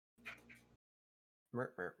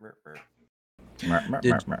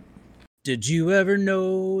Did Did you ever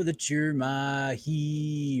know that you're my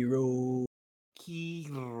hero?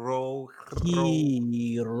 Hero.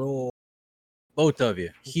 Both of you.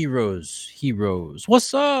 Heroes.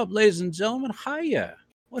 What's up, ladies and gentlemen? Hiya.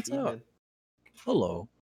 What's up? Hello.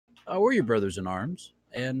 We're your brothers in arms.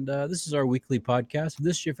 And this is our weekly podcast. If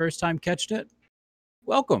this is your first time catching it,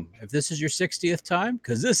 welcome. If this is your 60th time,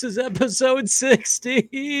 because this is episode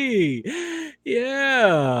 60.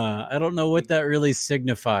 Yeah. I don't know what that really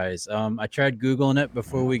signifies. I tried Googling it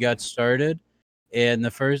before we got started. And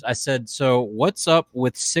I said, so what's up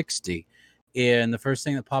with 60? And the first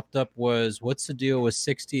thing that popped up was, what's the deal with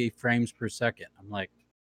 60 frames per second? I'm like,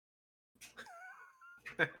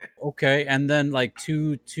 okay. And then like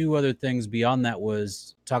two other things beyond that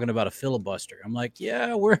was talking about a filibuster. I'm like,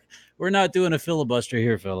 yeah, we're not doing a filibuster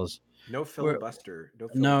here, fellas. No filibuster.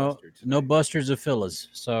 No Tonight. busters of fillas.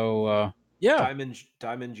 So yeah.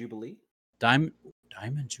 Diamond Jubilee. Diamond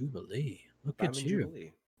Jubilee. Look at you.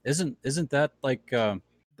 Jubilee. Isn't that like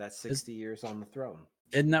that's 60 years on the throne?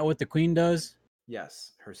 Isn't that what the queen does?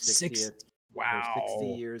 Yes, her 60th. Wow. Her 60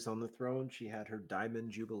 years on the throne, she had her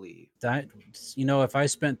Diamond Jubilee. If I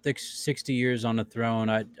spent 60 years on the throne,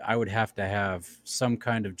 I would have to have some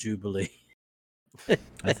kind of jubilee.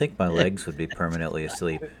 I think my legs would be permanently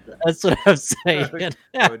asleep. That's what I'm saying.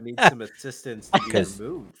 I would need some assistance to be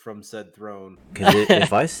removed from said throne. Because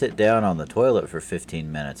if I sit down on the toilet for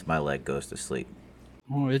 15 minutes, my leg goes to sleep.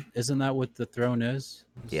 Oh, isn't that what the throne is?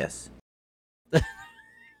 Yes.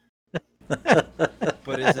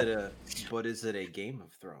 But is it a Game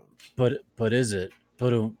of Thrones? But is it?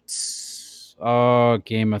 Oh,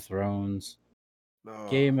 Game of Thrones.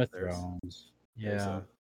 Game of Thrones. Yeah.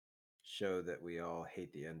 Show that we all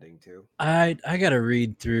hate the ending to. I gotta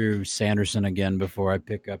read through Sanderson again before I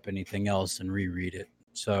pick up anything else and reread it.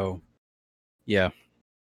 So, yeah.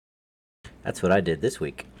 That's what I did this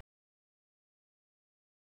week.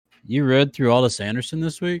 You read through all of Sanderson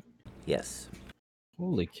this week? Yes.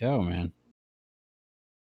 Holy cow, man.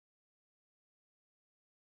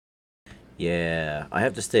 Yeah, I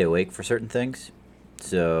have to stay awake for certain things.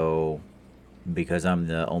 So, because I'm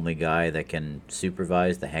the only guy that can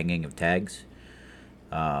supervise the hanging of tags,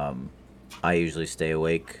 I usually stay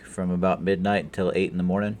awake from about midnight until 8 in the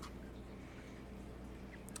morning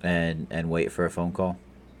and wait for a phone call.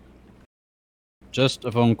 Just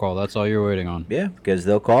a phone call. That's all you're waiting on. Yeah, because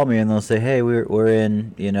they'll call me and they'll say, hey, we're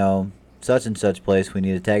in, such and such place. We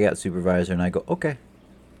need a tag out supervisor. And I go, okay.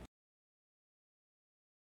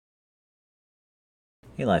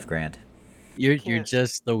 Hey, Life Grant. You're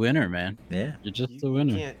just the winner, man. Yeah. You're just the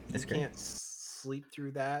winner. You can't sleep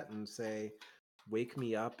through that and say, wake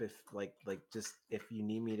me up if just if you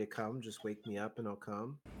need me to come, just wake me up and I'll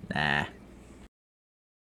come. Nah.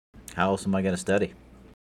 How else am I going to study?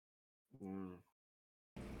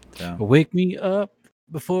 So. Wake me up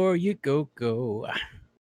before you go.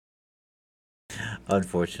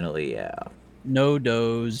 Unfortunately, yeah. No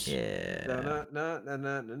doze. Yeah.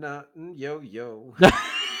 Yo.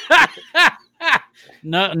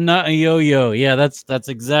 Not a yo-yo. Yeah, that's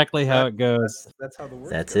exactly how it goes. That's how the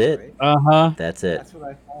words That's go, it. Right? Uh-huh. That's it. That's what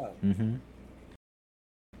I thought. Mm-hmm.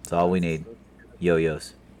 That's all we need.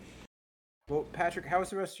 Yo-yos. Well, Patrick, how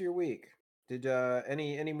was the rest of your week? Did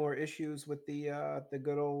any more issues with the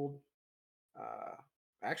good old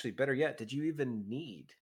actually better yet, did you even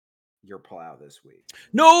need your plow this week?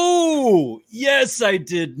 No! Yes, I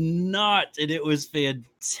did not, and it was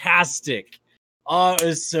fantastic. Oh, it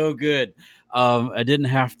was so good. I didn't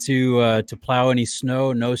have to plow any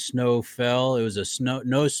snow. No snow fell. It was a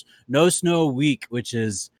no snow week, which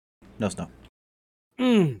is no snow.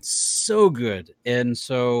 So good. And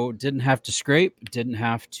so didn't have to scrape, didn't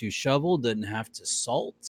have to shovel, didn't have to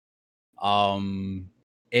salt. And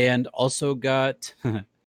also got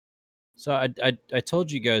so I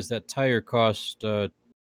told you guys that tire cost over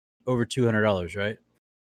 $200, right?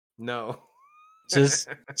 No. just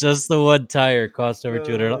the one tire cost over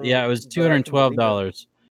 $200. Yeah, it was $212.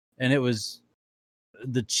 And it was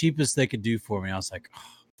the cheapest they could do for me. I was like, oh,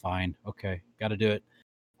 fine, okay, gotta do it.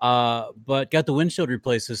 But got the windshield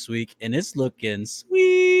replaced this week, and it's looking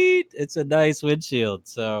sweet. It's a nice windshield,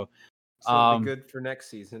 so it'll be good for next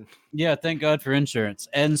season. Yeah, thank God for insurance.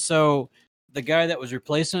 And so the guy that was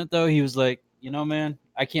replacing it, though, he was like, man,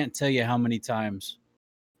 I can't tell you how many times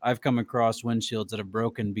I've come across windshields that have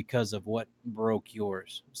broken because of what broke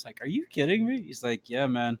yours. It's like, are you kidding me? He's like, yeah,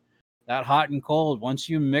 man, that hot and cold. Once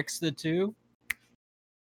you mix the two,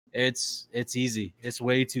 it's easy. It's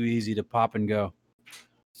way too easy to pop and go.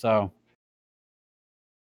 So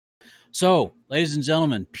So, ladies and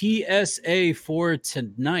gentlemen, PSA for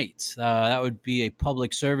tonight. That would be a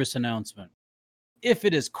public service announcement. If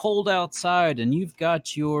it is cold outside and you've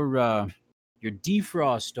got your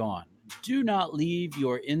defrost on, do not leave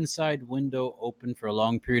your inside window open for a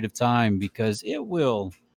long period of time because it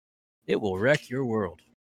will wreck your world.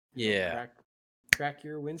 Yeah. Crack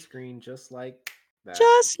your windscreen just like that.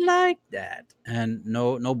 Just like that. And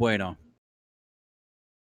no bueno.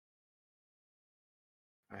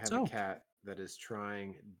 I have a cat that is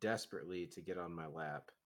trying desperately to get on my lap.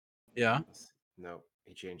 Yeah. No,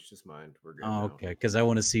 he changed his mind. We're good. Oh, okay. Because I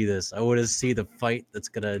want to see this. I want to see the fight that's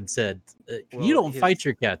gonna said. Well, you don't fight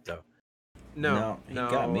your cat though. No, he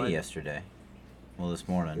got me yesterday. Well, this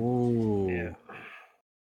morning. Ooh. Yeah.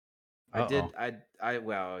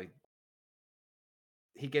 Well,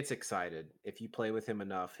 he gets excited. If you play with him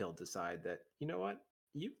enough, he'll decide that, you know what?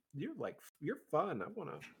 You're fun. I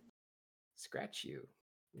want to scratch you.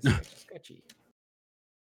 Scratchy.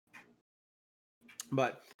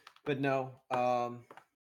 But no,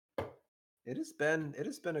 it has been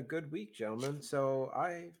a good week, gentlemen. So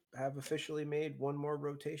I have officially made one more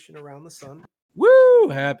rotation around the sun. Woo!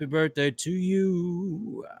 Happy birthday to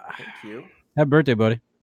you. Thank you. Happy birthday, buddy.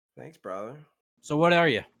 Thanks, brother. So what are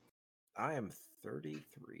you? I am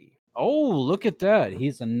 33. Oh, look at that.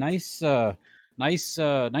 He's a nice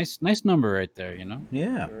number right there, you know?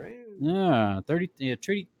 Yeah. Right. Yeah, 30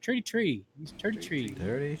 tree. He's 33.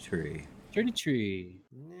 33. 33.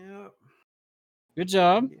 Yep. Good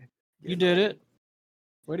job. Yeah, You did it.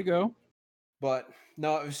 Way to go. But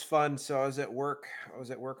no, it was fun. So I was at work.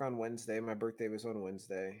 On Wednesday. My birthday was on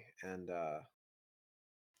Wednesday, and I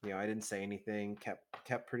didn't say anything.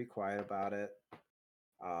 Kept pretty quiet about it.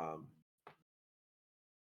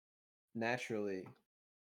 Naturally,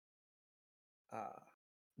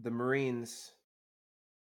 the Marines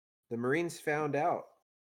found out.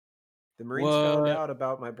 The Marines found out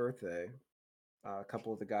about my birthday. A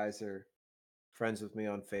couple of the guys are friends with me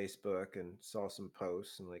on Facebook and saw some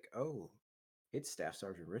posts and like, oh, it's Staff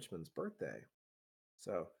Sergeant Richmond's birthday.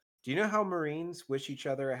 So, do you know how Marines wish each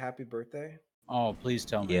other a happy birthday? Oh, please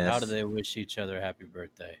tell me. Yes. How do they wish each other a happy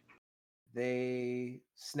birthday? They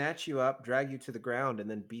snatch you up, drag you to the ground, and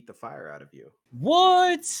then beat the fire out of you.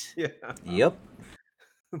 What? Yeah. Yep.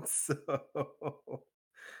 So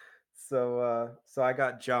I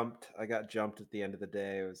got jumped. I got jumped at the end of the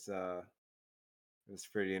day. It was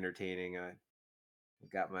pretty entertaining. I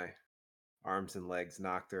got my arms and legs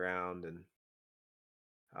knocked around and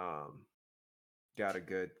got a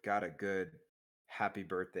good happy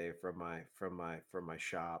birthday from my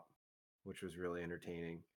shop, which was really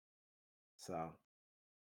entertaining. So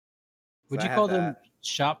would you call them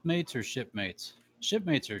shopmates or shipmates?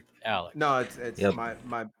 Shipmates are Alex. No, it's Yep. my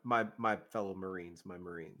fellow Marines, my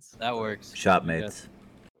Marines. That works. Shopmates.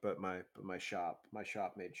 But my shop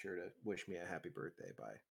made sure to wish me a happy birthday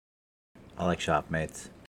by I like shopmates.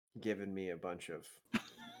 giving me a bunch of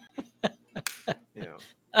they're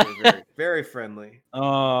very, very friendly.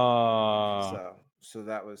 Oh. So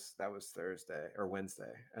that was Thursday or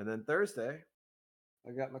Wednesday. And then Thursday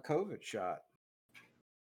I got my COVID shot.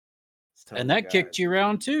 And that kicked you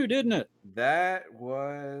around too, didn't it? That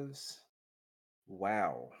was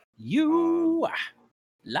wow. You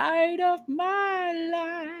light of my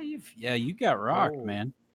life. Yeah, you got rocked,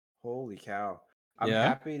 man. Holy cow. I'm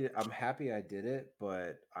happy I did it,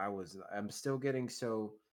 but I'm still getting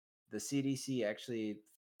the CDC actually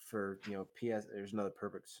for there's another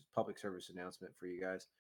public service announcement for you guys.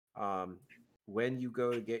 When you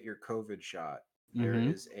go to get your COVID shot, there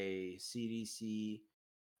is a CDC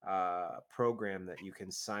program that you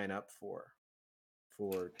can sign up for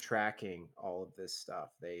tracking all of this stuff.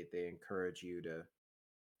 They encourage you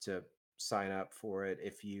to sign up for it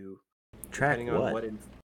if you track what?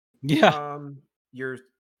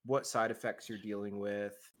 What side effects you're dealing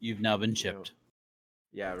with. You've now been chipped.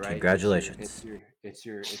 Yeah, right. Congratulations. It's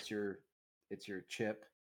your chip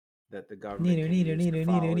that the government can use to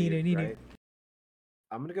follow you, right?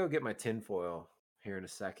 I'm gonna go get my tinfoil here in a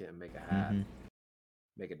second and make a hat.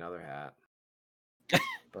 Make another hat.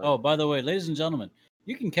 Oh, by the way, ladies and gentlemen,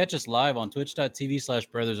 you can catch us live on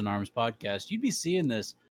twitch.tv/Brothers in Arms podcast. You'd be seeing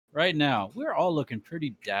this right now. We're all looking pretty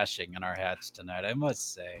dashing in our hats tonight, I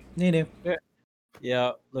must say.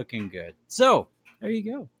 Yeah, looking good. So there you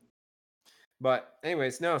go. But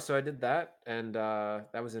anyways, so I did that, and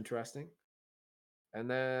that was interesting. And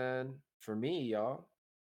then for me, y'all,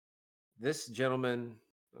 this gentleman,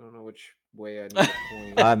 I don't know which way I need to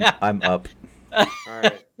point. I'm up. All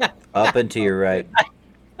right. Up and to your right.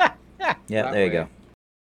 Yeah, there you go.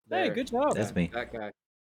 Hey, good job. That's me. That guy.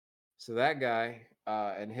 So that guy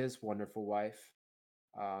and his wonderful wife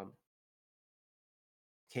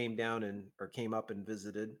came up and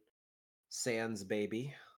visited Sans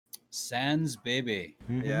baby. Sans baby.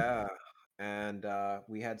 Mhm. Yeah, and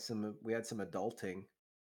we had some adulting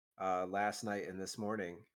last night and this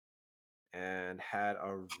morning, and had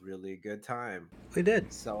a really good time We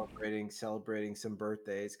did. celebrating some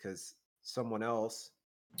birthdays because someone else's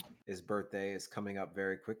birthday is coming up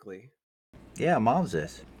very quickly. Yeah, mom's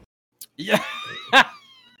this. Yeah.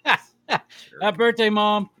 Happy birthday,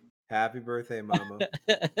 Mom. Happy birthday, Mama.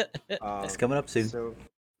 It's coming up soon.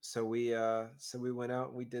 So we went out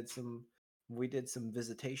and we did some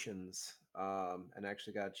visitations, and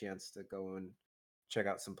actually got a chance to go and check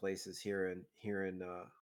out some places here in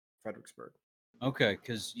Fredericksburg. Okay,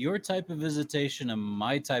 because your type of visitation and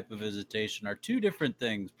my type of visitation are two different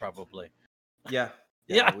things, probably. Yeah.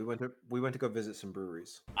 Yeah. We went to go visit some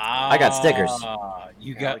breweries. I got stickers.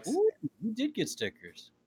 You Alex- got. Ooh, you did get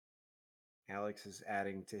stickers. Alex is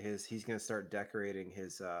adding to his. He's gonna start decorating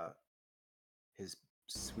his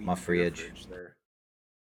sweet My beer fridge. there,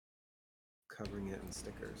 covering it in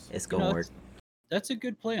stickers. It's You gonna know, work. That's a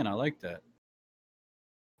good plan. I like that.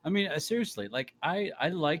 I mean, seriously, like I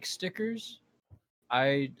like stickers.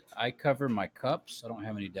 I cover my cups. I don't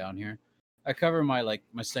have any down here. I cover my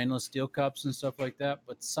stainless steel cups and stuff like that.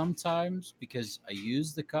 But sometimes, because I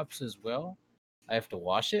use the cups as well, I have to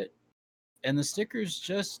wash it, and the stickers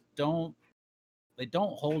just don't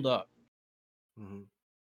hold up. Mm-hmm.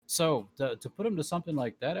 So to put them to something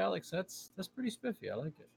like that, Alex, that's pretty spiffy. I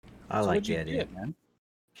like it. I So like what'd you the idea. get, man?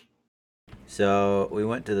 So we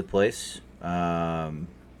went to the place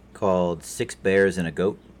called Six Bears and a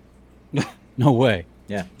Goat. No way.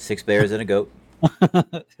 Yeah, 6 bears and a goat.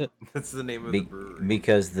 That's the name of the brewery.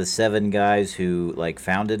 Because the 7 guys who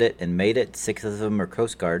founded it and made it, 6 of them are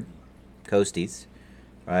Coast Guard, Coasties,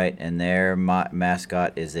 right? And their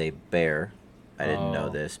mascot is a bear. I didn't know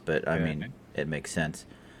this, but I mean, it makes sense.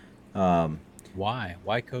 Why?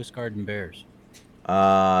 Why Coast Guard and bears?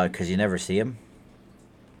 Because you never see them.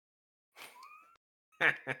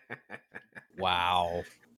 Wow.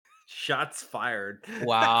 Shots fired.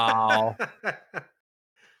 Wow.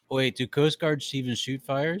 Wait, do Coast Guards even shoot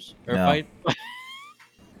fires or No. fight?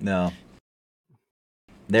 No.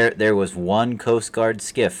 There was one Coast Guard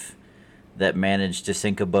skiff that managed to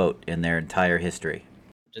sink a boat in their entire history.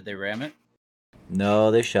 Did they ram it?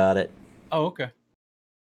 No, they shot it. Oh, okay.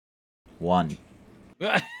 One.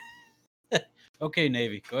 Okay,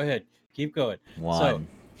 Navy, go ahead. Keep going. One.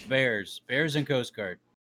 So, bears and Coast Guard.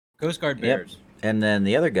 Coast Guard Yep. bears. And then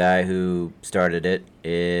the other guy who started it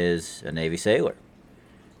is a Navy sailor.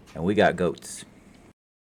 And we got goats.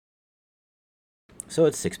 So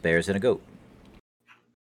it's 6 bears and a goat.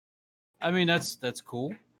 I mean, that's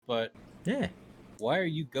cool, but Yeah. why are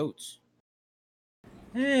you goats?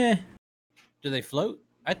 Eh. Do they float?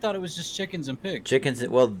 I thought it was just chickens and pigs. Chickens.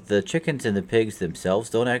 Well, the chickens and the pigs themselves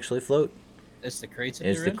don't actually float. It's the crates that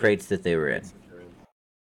It's they're the in? crates that they were in.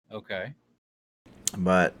 Okay.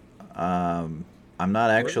 But I'm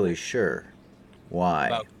not actually sure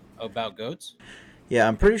why. About goats? Yeah,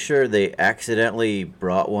 I'm pretty sure they accidentally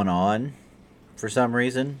brought one on for some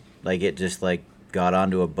reason. Like it just got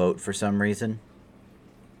onto a boat for some reason.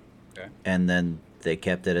 Okay. And then they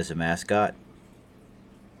kept it as a mascot.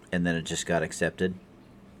 And then it just got accepted.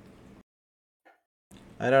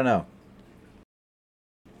 I don't know.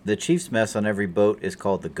 The chief's mess on every boat is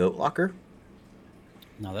called the goat locker.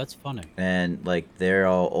 No, that's funny. And they're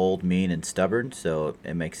all old, mean, and stubborn, so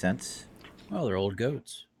it makes sense. Well, they're old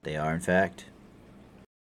goats. They are, in fact.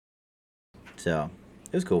 So,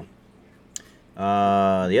 it was cool.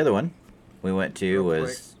 The other one we went to Real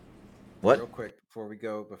was... What? Real quick,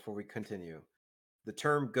 before we continue. The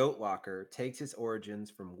term goat locker takes its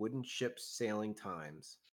origins from wooden ships' sailing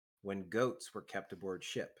times, when goats were kept aboard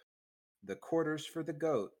ship. The quarters for the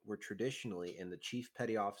goat were traditionally in the chief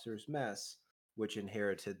petty officer's mess, which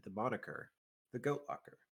inherited the moniker, the goat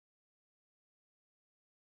locker.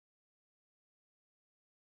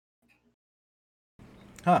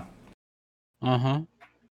 Huh. Uh-huh.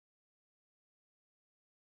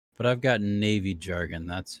 But I've got Navy jargon,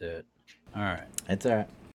 that's it. All right. It's all right.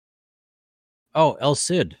 Oh, El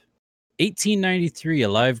Cid. 1893, a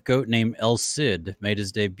live goat named El Cid made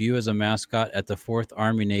his debut as a mascot at the 4th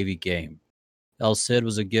Army Navy game. El Cid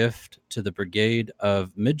was a gift to the Brigade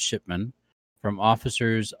of Midshipmen from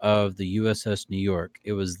officers of the USS New York.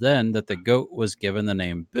 It was then that the goat was given the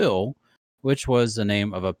name Bill, which was the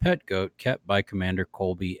name of a pet goat kept by Commander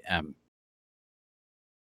Colby M.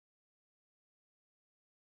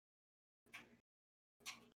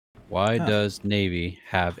 Why does Navy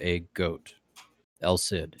have a goat? El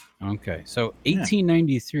Cid. Okay, so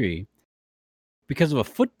 1893, because of a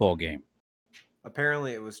football game.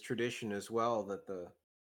 Apparently, it was tradition as well that the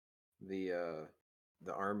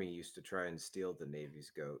army used to try and steal the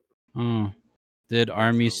Navy's goat. Did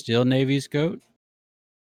Army So- steal Navy's goat?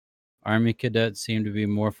 Army cadets seem to be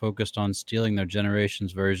more focused on stealing their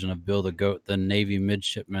generation's version of Bill the Goat than Navy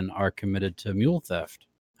midshipmen are committed to mule theft.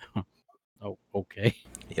 Oh, okay.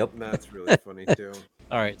 Yep, That's really funny too.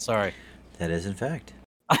 All right, sorry. that is in fact.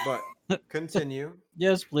 But continue.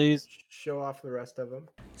 Yes, please. Show off the rest of them.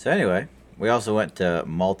 So anyway, we also went to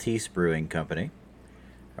Maltese Brewing Company,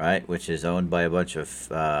 right, which is owned by a bunch of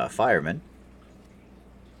firemen.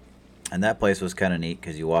 And that place was kind of neat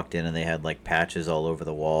because you walked in and they had like patches all over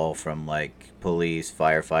the wall from like police,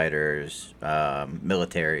 firefighters,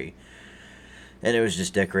 military, and it was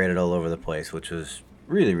just decorated all over the place, which was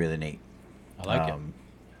really, really neat. I like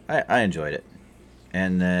it. I enjoyed it.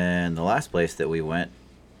 And then the last place that we went,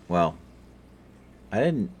 well, I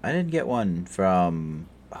didn't get one from.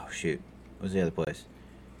 Oh shoot, what was the other place?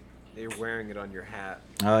 You're wearing it on your hat.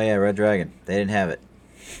 Oh yeah, Red Dragon. They didn't have it.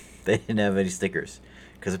 They didn't have any stickers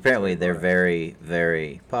because apparently they're very,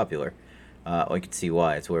 very popular. We could see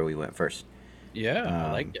why. It's where we went first. Yeah,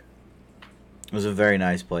 I liked it. It was a very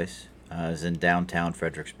nice place. It was in downtown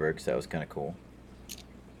Fredericksburg, so that was kind of cool.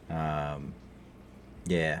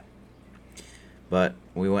 Yeah. But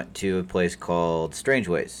we went to a place called Strange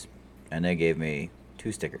Ways, and they gave me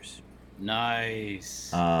 2 stickers. Nice.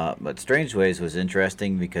 But Strange Ways was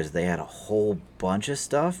interesting because they had a whole bunch of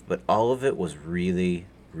stuff, but all of it was really,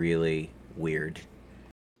 really weird.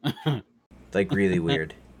 Like really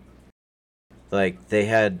weird. Like they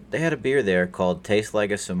had a beer there called Taste Like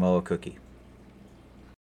a Samoa Cookie.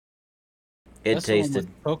 It That's the one tasted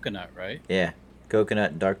with coconut, right? yeah,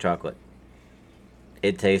 coconut and dark chocolate.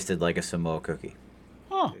 It tasted like a Samoa cookie.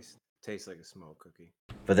 Huh. Tastes like a small cookie.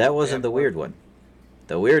 But that wasn't have the one- weird one.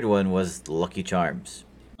 The weird one was Lucky Charms.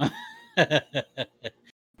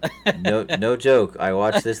 No joke. I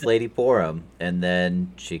watched this lady pour them, and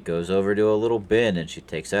then she goes over to a little bin and she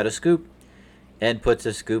takes out a scoop and puts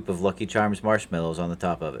a scoop of Lucky Charms marshmallows on the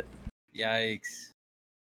top of it. Yikes.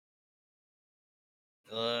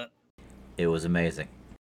 It was amazing.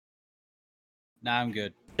 Nah, I'm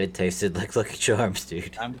good. It tasted like Lucky Charms,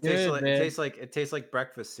 dude. I'm It tastes good, like, man. it tastes like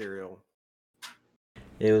breakfast cereal.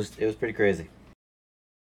 It was pretty crazy.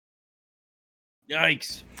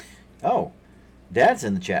 Yikes. Oh, Dad's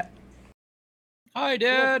in the chat. Hi,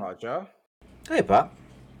 Dad. Hello, Paja. Hey, Pop.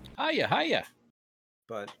 Hiya.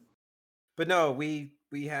 But no, we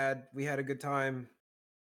had a good time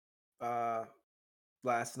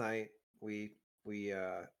last night. We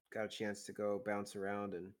got a chance to go bounce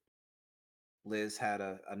around, and Liz had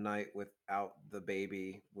a night without the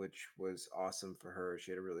baby, which was awesome for her.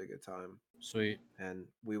 She had a really good time. Sweet. And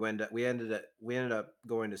we ended up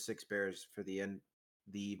going to Six Bears for the end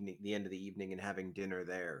of the evening and having dinner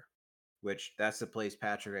there, which that's the place,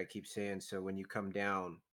 Patrick, I keep saying. So when you come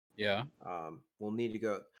down, Yeah. we'll need to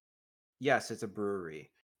go. Yes, it's a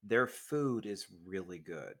brewery. Their food is really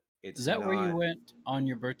good. Is that where you went on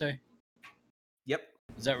your birthday? Yep.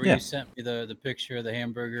 Is that where Yeah. you sent me the picture of the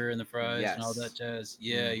hamburger and the fries and all that Yes. jazz?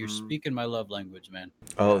 Yeah, you're Mhm. speaking my love language, man.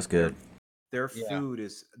 Oh, it was good. Their Yeah. food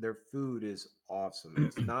is awesome.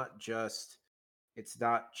 It's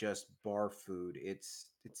not just bar food.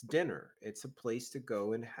 It's dinner. It's a place to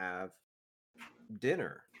go and have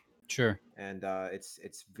dinner, Sure. and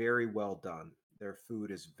it's very well done. Their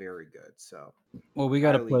food is very good. So Well, we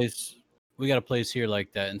got a highly- place. We got a place here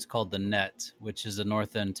like that, and it's called the Net, which is the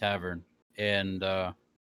North End Tavern. And I've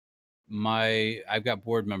got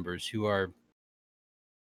board members who are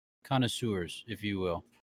connoisseurs, if you will.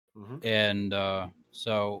 Mhm. And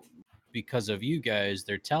so because of you guys,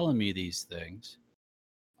 they're telling me these things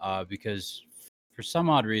because for some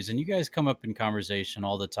odd reason, you guys come up in conversation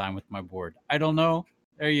all the time with my board. I don't know.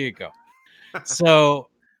 There you go. So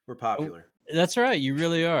we're popular. that's right. You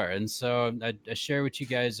really are. And so I share what you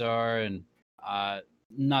guys are, and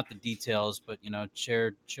not the details, but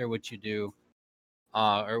share what you do,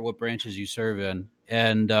 or what branches you serve in.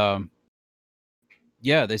 And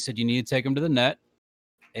yeah, they said you need to take them to the Net.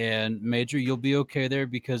 And Major, you'll be okay there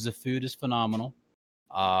because the food is phenomenal.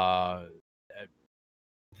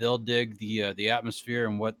 They'll dig the atmosphere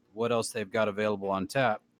and what else they've got available on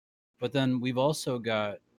tap. But then we've also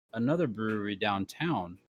got another brewery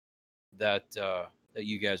downtown that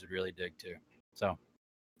you guys would really dig too. So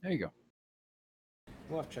there you go.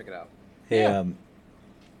 We'll have to check it out. Hey, Yeah.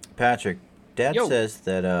 Patrick, Dad Yo. says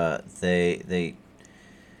that they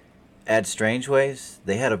at Strange Ways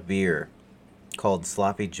they had a beer called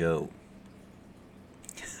Sloppy Joe.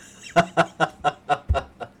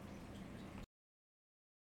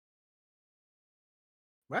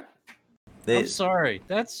 What? I'm sorry.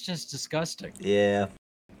 That's just disgusting. Yeah,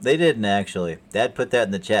 they didn't actually. Dad put that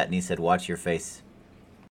in the chat, and he said, "Watch your face."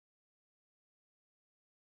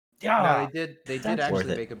 No, Yeah. they did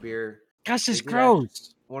actually it. make a beer. Gosh, They it's did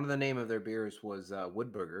gross. One of the name of their beers was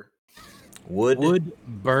Woodburger. Wood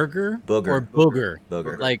burger Booger. or booger?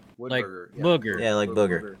 Booger. Like Woodburger. Yeah. booger. Yeah, like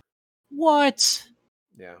booger. What?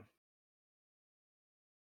 Yeah.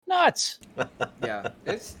 Nuts. Yeah.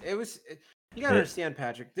 You gotta understand,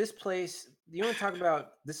 Patrick. This place. You want to talk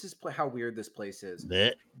about? This is how weird this place is.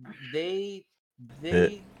 Blech. They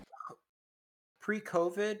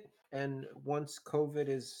pre-COVID, and once COVID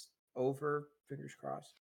is over, fingers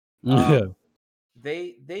crossed.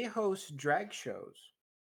 They host drag shows.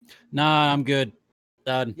 Nah, I'm good.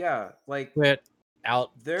 Done. Yeah, like Quit.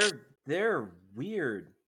 Out. They're weird.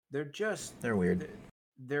 They're weird.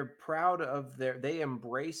 They're proud of they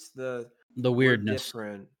embrace the weirdness.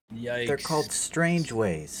 Different. Yikes. They're called strange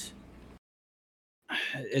ways.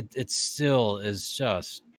 It still is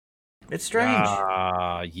just. It's strange.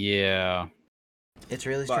 Yeah. It's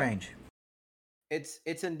really strange.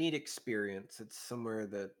 It's a neat experience. It's somewhere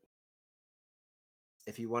that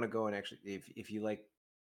if you want to go and actually if you like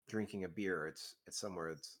drinking a beer, it's somewhere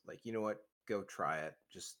it's like, you know what, go try it.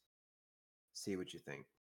 Just see what you think.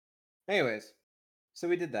 Anyways, so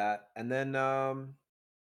we did that, and then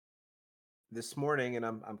this morning, and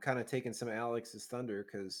I'm kind of taking some Alex's thunder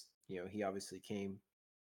because he obviously came.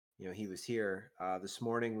 He was here. This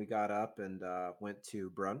morning we got up and went to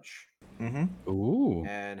brunch. Mm-hmm. Ooh.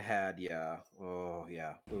 And had we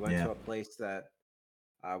went to a place that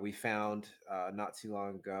we found not too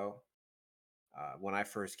long ago when I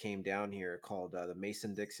first came down here, called the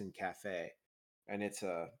Mason-Dixon Cafe, and it's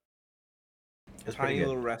a tiny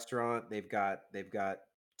little restaurant. They've got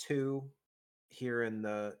 2 here in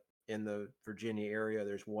the Virginia area.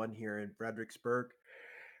 There's one here in Fredericksburg.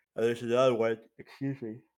 There's another one,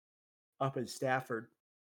 up in Stafford,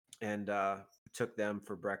 and took them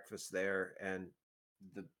for breakfast there. And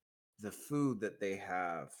the food that they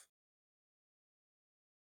have,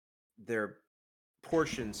 their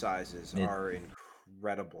portion sizes are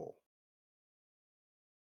incredible.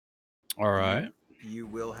 All right. You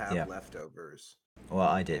will have leftovers. Well,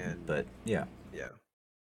 I didn't, but yeah.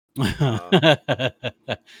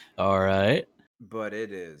 All right. But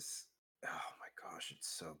it is, oh my gosh, it's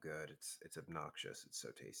so good. It's obnoxious. It's so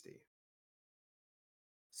tasty.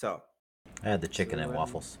 So I had the chicken and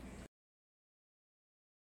waffles.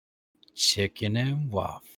 Chicken and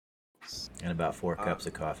waffles. And about 4 cups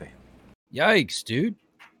of coffee. Yikes, dude.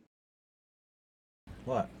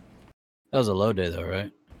 What? That was a low day, though,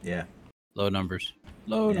 right? Yeah. Low numbers.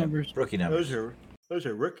 Low numbers. Rookie numbers. Those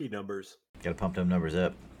are rookie numbers. Gotta pump them numbers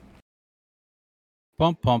up.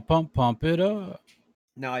 Pump it up.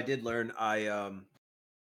 Now, I did learn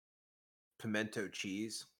pimento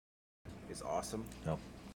cheese is awesome. No.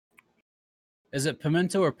 Is it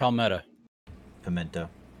pimento or palmetto? Pimento.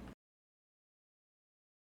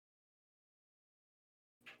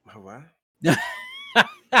 What?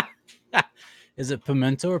 Is it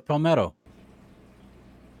pimento or palmetto?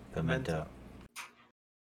 Pimento.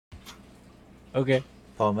 Okay.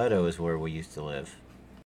 Palmetto is where we used to live.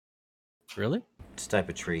 Really? It's a type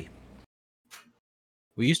of tree.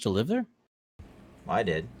 We used to live there? I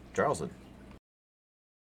did. Charleston.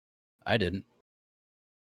 I didn't.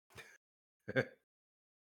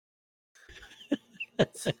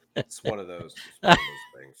 It's one of those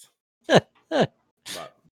things. But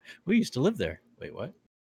we used to live there. Wait, what?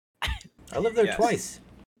 I lived there twice.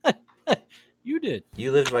 You did.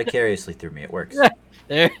 You lived vicariously through me. It works.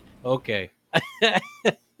 There. Okay.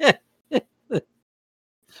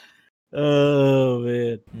 Oh,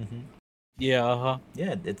 man. Mm-hmm. Yeah, uh-huh.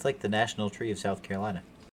 Yeah, it's like the national tree of South Carolina.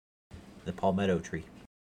 The palmetto tree.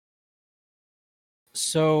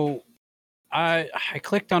 So I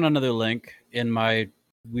clicked on another link in my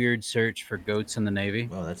weird search for goats in the Navy.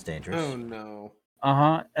 Well, that's dangerous. Oh, no.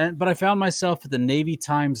 Uh-huh. But I found myself at the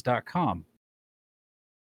NavyTimes.com.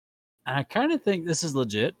 And I kind of think this is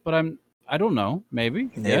legit, but I don't know. Maybe.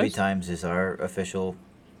 Navy Times is our official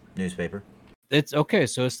newspaper. It's okay,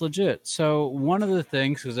 so it's legit. So one of the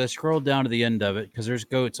things, because I scrolled down to the end of it, because there's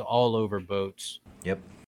goats all over boats. Yep.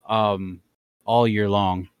 All year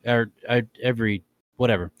long, or every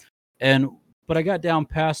whatever, but I got down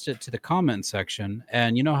past it to the comment section,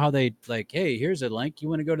 and you know how they like, hey, here's a link. You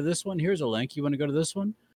want to go to this one? Here's a link. You want to go to this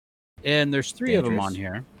one? And there's 3 of them on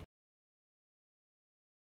here.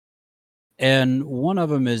 And one of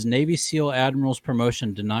them is Navy SEAL Admiral's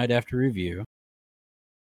promotion denied after review.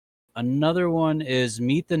 Another one is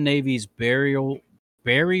meet the Navy's barrier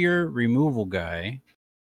removal guy.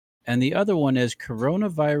 And the other one is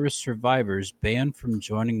coronavirus survivors banned from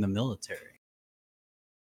joining the military.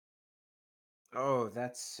 Oh,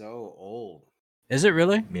 that's so old. Is it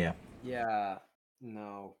really? Yeah. Yeah.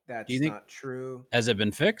 No, that's think- not true. Has it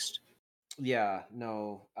been fixed? Yeah,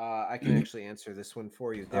 no. I can actually answer this one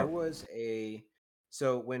for you. There was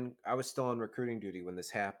so when I was still on recruiting duty when this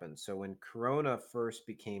happened. So when Corona first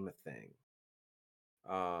became a thing,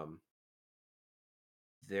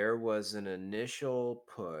 there was an initial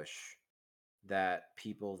push that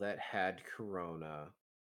people that had Corona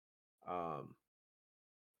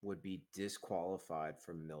would be disqualified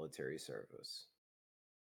from military service.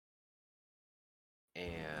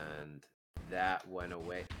 And that went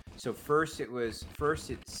away. So it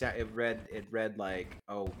read like,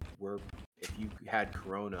 oh, if you had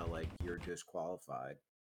Corona, like you're disqualified,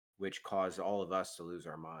 which caused all of us to lose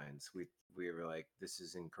our minds. We were like, this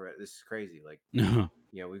is incorrect. This is crazy. Like,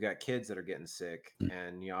 we've got kids that are getting sick,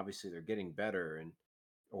 and obviously they're getting better,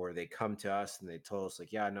 or they come to us and they told us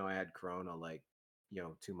like, yeah, no, I had Corona like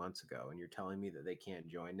 2 months ago, and you're telling me that they can't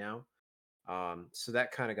join now. So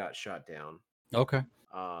that kind of got shut down. Okay.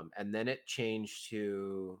 And then it changed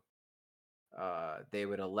to they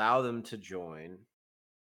would allow them to join,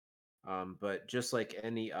 but just like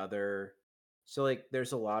any other, so like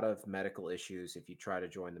there's a lot of medical issues if you try to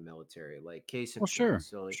join the military. Like case in point,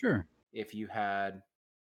 so like if you had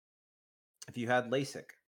LASIK,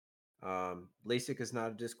 LASIK is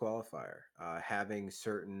not a disqualifier. Having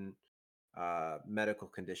certain medical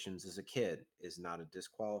conditions as a kid is not a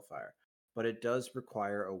disqualifier, but it does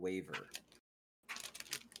require a waiver.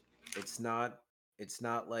 It's not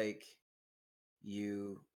like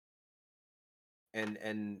you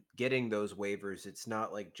and getting those waivers, it's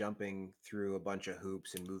not like jumping through a bunch of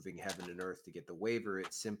hoops and moving heaven and earth to get the waiver.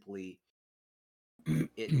 It's simply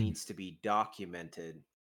it needs to be documented.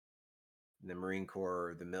 The Marine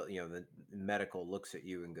Corps, the medical looks at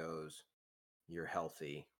you and goes, "You're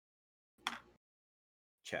healthy."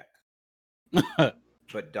 Check.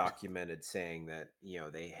 But documented saying that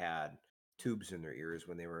they had tubes in their ears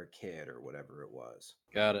when they were a kid or whatever it was.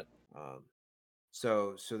 Got it.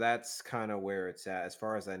 So that's kind of where it's at. As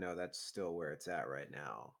far as I know, that's still where it's at right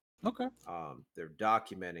now. Okay. They're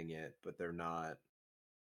documenting it, but they're not.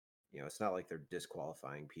 It's not like they're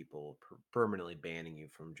disqualifying people, permanently banning you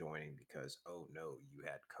from joining because, oh no, you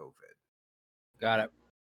had COVID. Got it.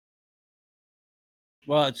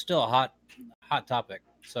 Well, it's still a hot topic,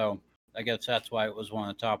 so I guess that's why it was one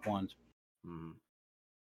of the top ones. Mm-hmm.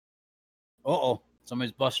 Uh-oh,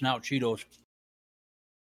 somebody's busting out Cheetos.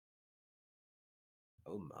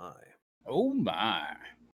 Oh my. Oh my.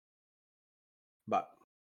 But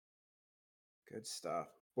good stuff.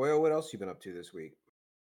 Boyle, what else you been up to this week?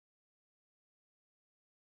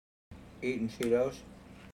 Eating Cheetos.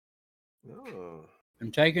 Oh.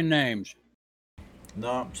 I'm taking names.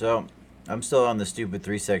 No, so I'm still on the stupid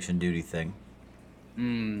 3-section duty thing.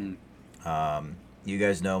 You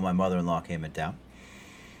guys know my mother-in-law came in town.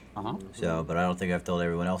 Uh-huh. So, but I don't think I've told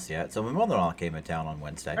everyone else yet. So my mother-in-law came in town on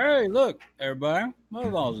Wednesday. Hey, look, everybody.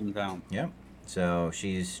 Mother-in-law's in town. Yep. So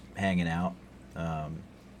she's hanging out.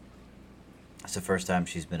 It's the first time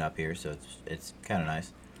she's been up here, so it's kind of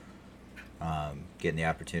nice. Getting the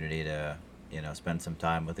opportunity to, spend some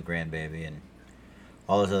time with the grandbaby and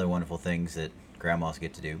all those other wonderful things that grandmas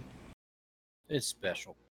get to do. It's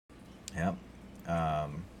special. Yep. But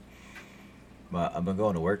I've been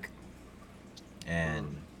going to work,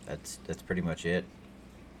 and that's pretty much it.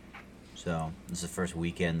 So this is the first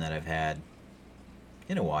weekend that I've had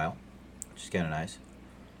in a while, which is kind of nice.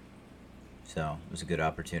 So it was a good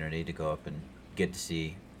opportunity to go up and get to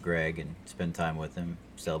see Greg and spend time with him,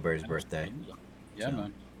 celebrate his birthday. Yeah,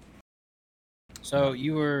 man. So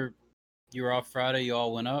you were off Friday. You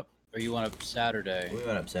all went up, or you went up Saturday? We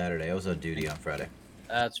went up Saturday. I was on duty on Friday.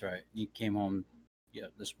 That's right. You came home,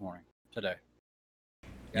 this morning, today.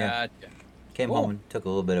 Yeah. Gotcha. Came home, took a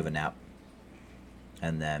little bit of a nap,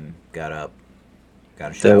 and then got up,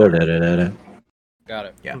 got a shower. Got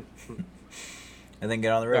it. Yeah. And then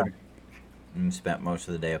get on the road. And spent most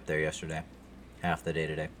of the day up there yesterday. Half the day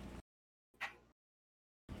today.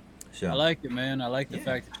 So I like it, man. I like the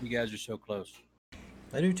fact that you guys are so close.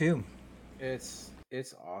 I do too. It's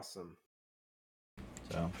awesome.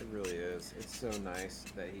 So it really is. It's so nice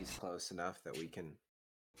that he's close enough that we can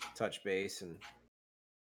touch base, and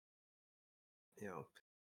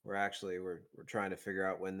we're trying to figure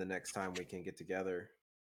out when the next time we can get together,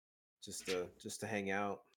 just to hang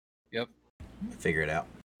out. Yep. Figure it out.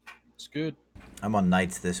 It's good. I'm on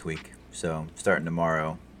nights this week, so starting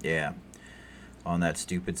tomorrow. Yeah. On that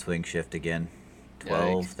stupid swing shift again.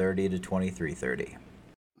 12:30 to 23:30.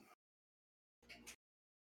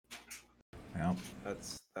 No.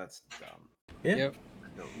 That's dumb. Yeah. Yep. I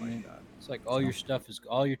don't like that. It's like all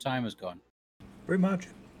your time is gone. Pretty much.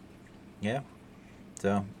 Yeah.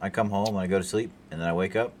 So I come home and I go to sleep, and then I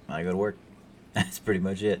wake up and I go to work. That's pretty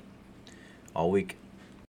much it. All week.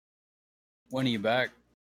 When are you back?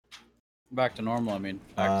 Back to normal, I mean.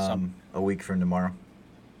 Back to something. A week from tomorrow.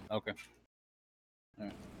 Okay.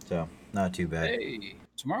 So not too bad. Hey,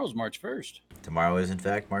 tomorrow's March 1st. Tomorrow is in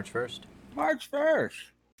fact March 1st. March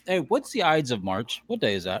 1st. Hey, what's the Ides of March? What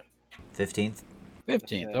day is that? 15th.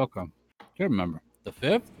 15th. Okay. Can't remember. The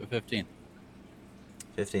 5th or 15th?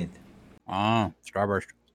 15th. Ah, Starburst.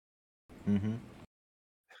 Mm-hmm.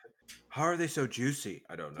 How are they so juicy?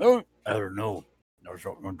 I don't know. I don't know. There's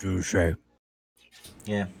something to say.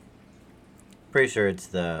 Yeah. Pretty sure it's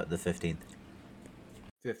the 15th.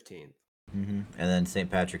 15th. Mm-hmm. And then St.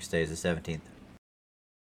 Patrick's Day is the 17th.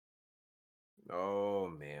 Oh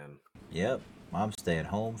man. Yep. I'm staying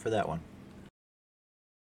home for that one.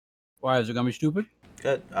 Why is it gonna be stupid?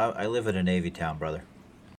 Good. I live in a Navy town, brother.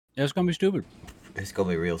 Yeah, it's gonna be stupid. It's gonna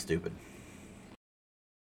be real stupid.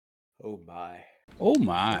 Oh my. Oh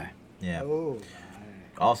my. Yeah. Oh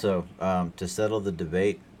my. Also, to settle the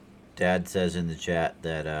debate, Dad says in the chat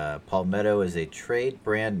that Palmetto is a trade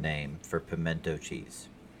brand name for pimento cheese.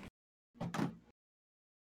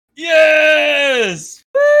 Yes!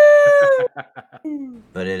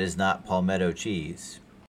 But it is not Palmetto cheese.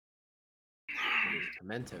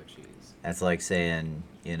 Pimento cheese. That's like saying,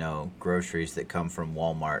 groceries that come from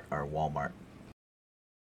Walmart are Walmart.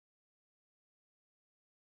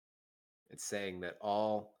 It's saying that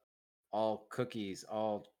all cookies,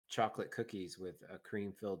 all chocolate cookies with a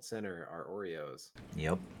cream-filled center are Oreos.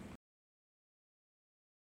 Yep.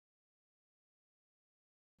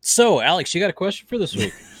 So, Alex, you got a question for this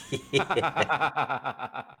week?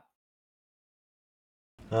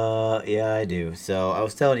 Yeah, I do. So I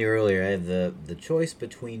was telling you earlier, I have the choice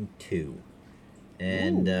between two,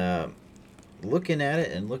 and looking at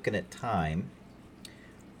it and looking at time.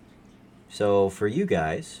 So for you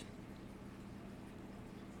guys,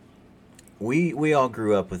 we all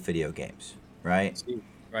grew up with video games, right?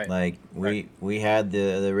 Right. Like we had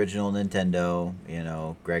the original Nintendo.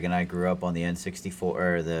 Greg and I grew up on the N64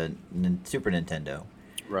 or the Super Nintendo.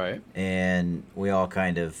 Right. And we all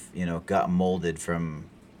kind of got molded from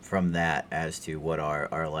that as to what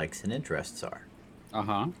our likes and interests are.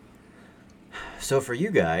 Uh-huh. So for you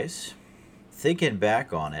guys, thinking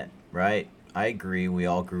back on it, right, I agree we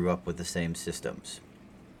all grew up with the same systems.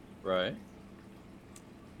 Right.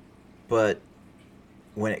 But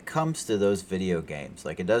when it comes to those video games,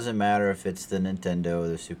 like, it doesn't matter if it's the Nintendo or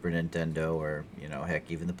the Super Nintendo or,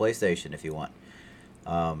 heck, even the PlayStation if you want.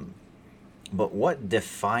 But what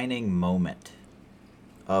defining moment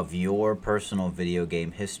of your personal video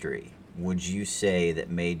game history would you say that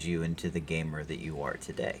made you into the gamer that you are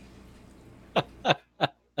today?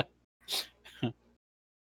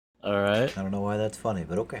 All right. I don't know why that's funny,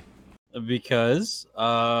 but okay. Because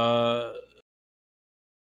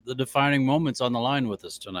the defining moment's on the line with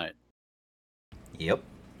us tonight. Yep.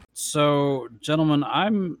 So,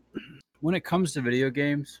 gentlemen, when it comes to video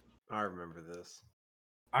games, I remember this.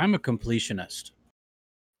 I'm a completionist.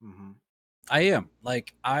 Mm-hmm. I am.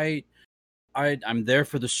 Like, I'm there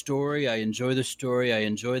for the story. I enjoy the story. I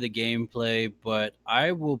enjoy the gameplay, but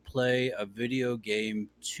I will play a video game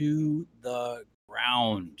to the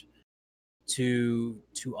ground to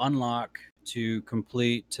unlock, to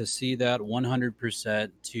complete, to see that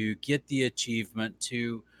 100%, to get the achievement,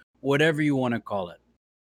 to whatever you want to call it.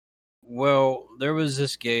 Well, there was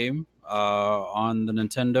this game on the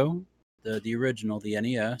Nintendo, the original, the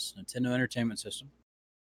NES, Nintendo Entertainment System,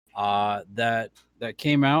 that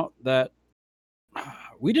came out that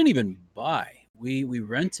we didn't even buy. We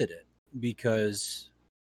rented it because,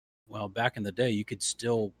 well, back in the day, you could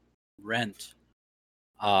still rent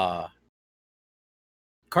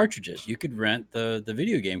cartridges. You could rent the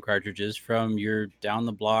video game cartridges from your down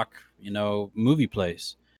the block, movie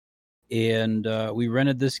place. And we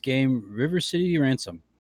rented this game, River City Ransom.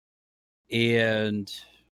 And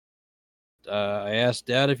I asked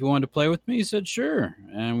Dad if he wanted to play with me. He said, sure.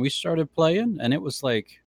 And we started playing, and it was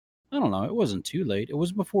like, I don't know, it wasn't too late. It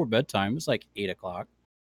was before bedtime. It was like 8 o'clock.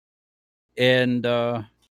 And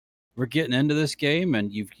we're getting into this game, and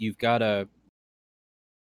you've got to,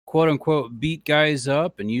 quote unquote, beat guys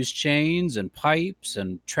up and use chains and pipes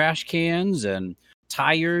and trash cans and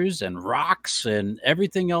tires and rocks and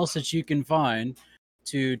everything else that you can find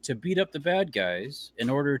to beat up the bad guys in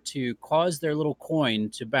order to cause their little coin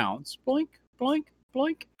to bounce. Bloink, bloink,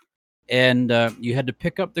 bloink. And you had to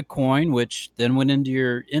pick up the coin, which then went into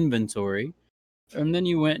your inventory. And then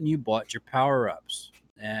you went and you bought your power-ups.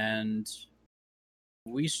 And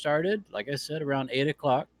we started, like I said, around 8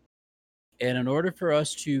 o'clock. And in order for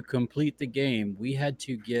us to complete the game, we had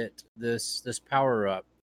to get this power up.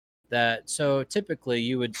 So typically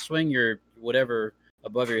you would swing your whatever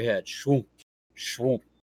above your head, shwoom, shwoom,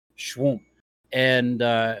 shwoom, and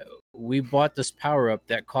we bought this power up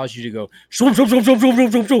that caused you to go shwoom, shwoom, shwoom, shwoom, shwoom,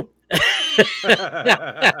 shwoom, shwoom.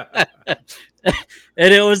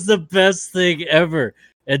 And it was the best thing ever.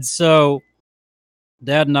 And so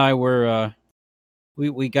Dad and I were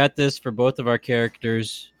we got this for both of our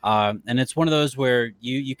characters, and it's one of those where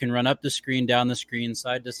you can run up the screen, down the screen,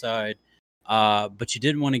 side to side, but you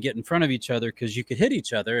didn't want to get in front of each other because you could hit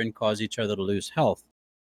each other and cause each other to lose health.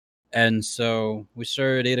 And so we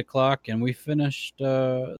started at 8 o'clock, and we finished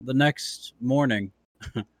the next morning.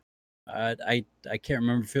 I can't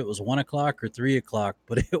remember if it was 1 o'clock or 3 o'clock,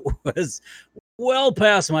 but it was well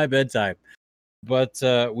past my bedtime. But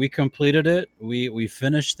we completed it. We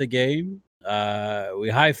finished the game. We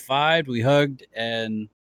high-fived, we hugged, and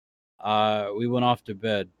we went off to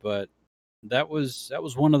bed. But that was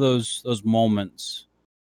one of those moments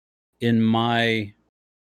in my.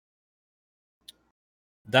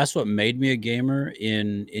 That's what made me a gamer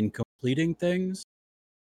in completing things.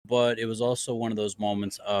 But it was also one of those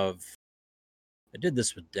moments of I did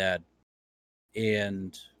this with Dad,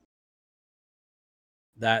 and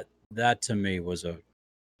that to me was a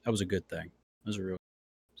good thing. It was a real.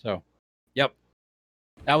 So, yep,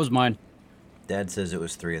 that was mine. Dad says it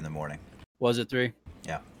was 3 a.m. Was it 3?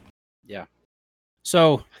 Yeah. Yeah.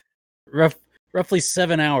 So, roughly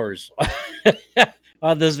 7 hours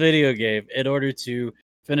on this video game in order to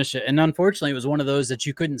finish it. And unfortunately, it was one of those that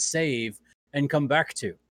you couldn't save and come back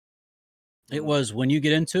to. It was when you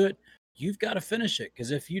get into it, you've got to finish it.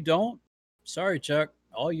 Because if you don't, sorry, Chuck,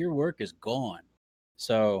 all your work is gone.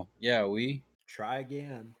 So, yeah, we try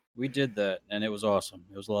again. We did that, and it was awesome.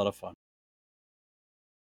 It was a lot of fun.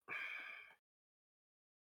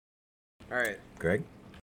 All right. Greg?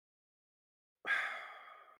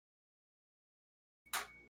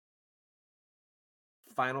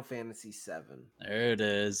 Final Fantasy VII. There it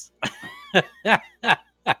is.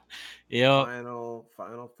 Yeah.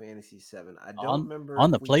 Final Fantasy VII. I don't remember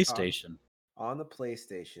on the PlayStation. On the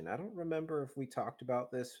PlayStation. I don't remember if we talked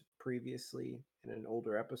about this previously in an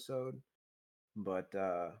older episode, but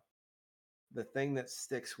the thing that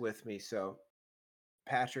sticks with me. So,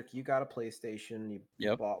 Patrick, you got a PlayStation.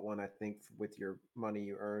 You bought one, I think, with your money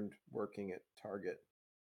you earned working at Target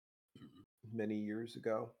many years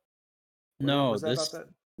ago. No, was that about that?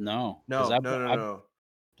 No.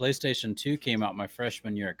 PlayStation 2 came out my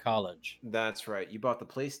freshman year at college. That's right. You bought the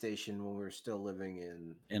PlayStation when we were still living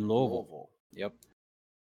in Louisville. Yep.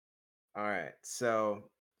 All right. So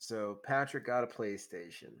Patrick got a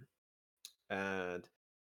PlayStation, and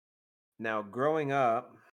now growing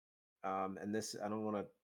up, and this I don't want to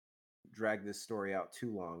drag this story out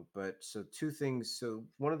too long, but so two things. So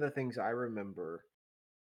one of the things I remember,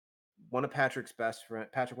 one of Patrick's best friend,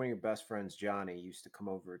 one of your best friends, Johnny, used to come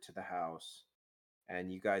over to the house,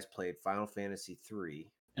 and you guys played Final Fantasy III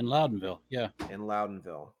in Loudonville. Yeah, in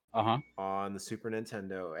Loudonville. On the Super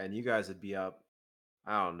Nintendo, and you guys would be up,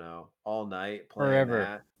 I don't know, all night playing forever.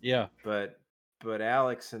 That. Yeah. But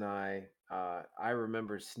Alex and I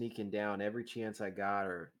remember sneaking down every chance I got,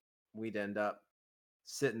 or we'd end up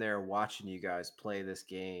sitting there watching you guys play this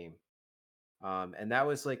game. And that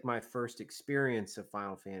was like my first experience of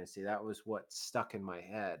Final Fantasy. That was what stuck in my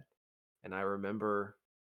head. And I remember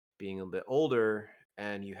being a bit older,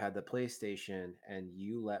 and you had the PlayStation, and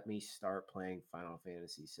you let me start playing Final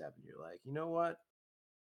Fantasy VII. You're like, you know what?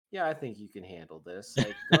 Yeah, I think you can handle this.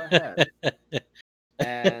 Like, go ahead.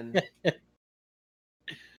 And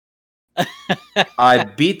I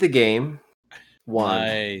beat the game. Won.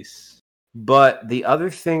 Nice. But the other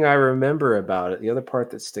thing I remember about it, the other part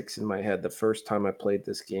that sticks in my head, the first time I played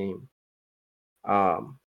this game, I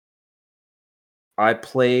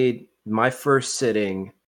played my first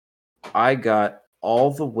sitting. I got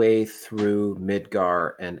all the way through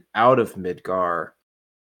Midgar and out of Midgar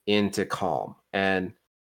into Calm. And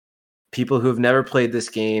people who have never played this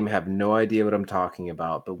game have no idea what I'm talking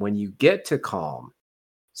about. But when you get to Calm,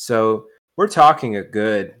 so we're talking a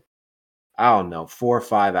good, I don't know, 4 or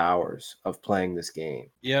 5 hours of playing this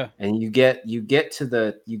game. Yeah. And you get to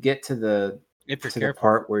the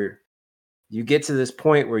part where you get to this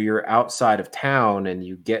point where you're outside of town, and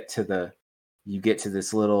you get to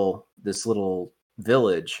this little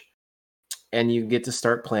village, and you get to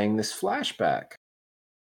start playing this flashback.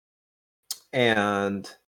 And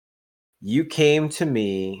you came to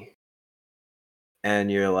me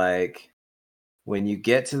and you're like, when you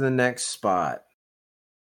get to the next spot,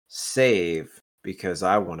 save, because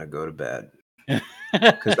I want to go to bed.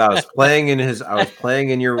 because I was playing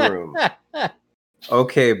in your room.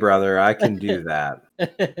 Okay, brother, I can do that.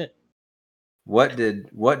 What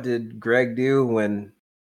did Greg do when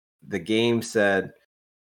the game said,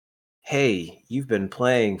 "Hey, you've been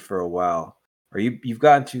playing for a while, or you've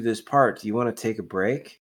gotten through this part. Do you want to take a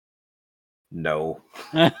break?" No.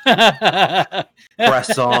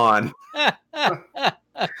 Press on.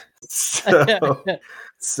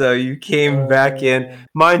 So you came back in.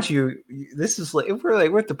 Mind you, this is like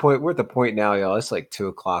we're at the point now, y'all. It's like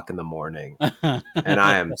 2:00 in the morning, and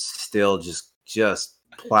I am still just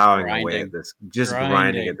plowing away at this,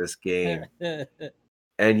 grinding at this game.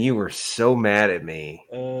 And you were so mad at me.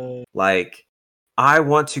 Like, I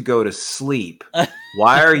want to go to sleep.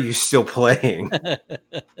 Why are you still playing?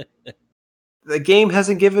 The game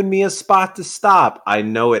hasn't given me a spot to stop. I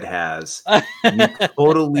know it has. You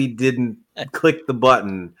totally didn't click the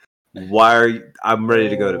button. Why are you? I'm ready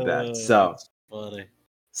to go to bed. So funny.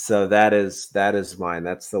 So that is mine.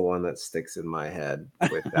 That's the one that sticks in my head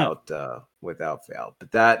without fail.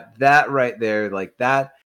 But that right there, like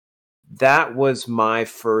that was my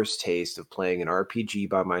first taste of playing an RPG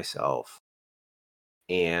by myself.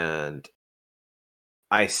 And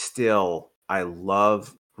I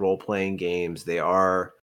love role-playing games.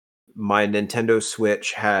 My Nintendo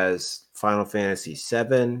Switch has Final Fantasy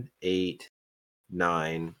 7, 8,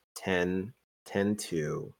 9, 10,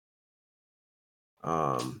 10-2.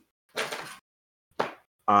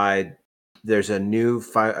 There's a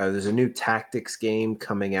new tactics game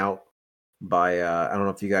coming out by I don't know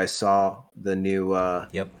if you guys saw the new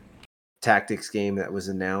tactics game that was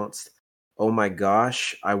announced. Oh my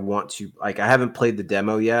gosh, I want to, I haven't played the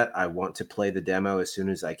demo yet. I want to play the demo as soon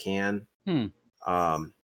as I can.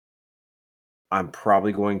 I'm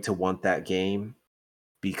probably going to want that game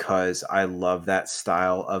because I love that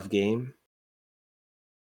style of game.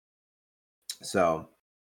 So,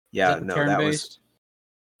 yeah, no, that was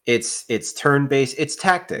it's turn-based. It's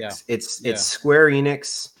tactics. Yeah. It's Square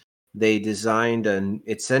Enix. They designed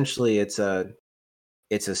essentially it's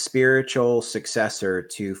a spiritual successor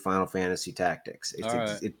to Final Fantasy Tactics.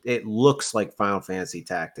 It looks like Final Fantasy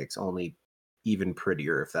Tactics, only even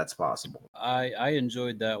prettier, if that's possible. I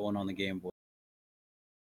enjoyed that one on the Game Boy.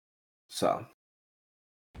 So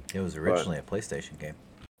it was originally a PlayStation game.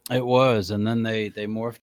 It was, and then they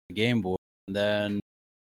morphed the Game Boy. And then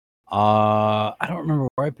I don't remember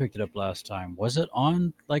where I picked it up last time. Was it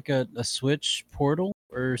on like a Switch portal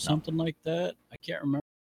or something like that? I can't remember.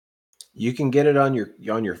 You can get it on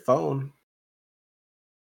your phone.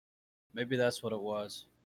 Maybe that's what it was.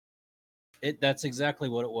 That's exactly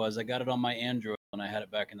what it was. I got it on my Android when I had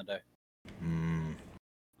it back in the day.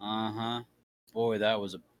 Boy, that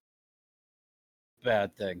was a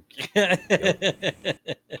bad thing.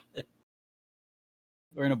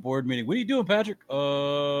 We're in a board meeting. What are you doing, Patrick?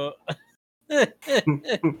 Just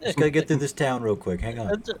gotta get through this town real quick. Hang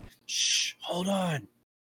on. Shh, hold on.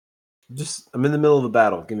 I'm in the middle of a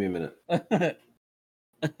battle. Give me a minute.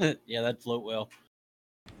 Yeah, that'd float well.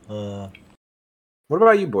 What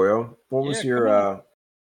about you, Boyo? What was your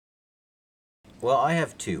Well, I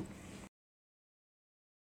have two.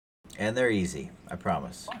 And they're easy, I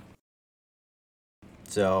promise.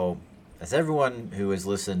 So, as everyone who has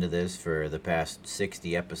listened to this for the past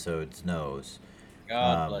 60 episodes knows,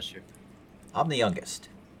 God bless you. I'm the youngest,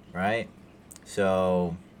 right?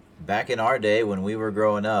 So, back in our day when we were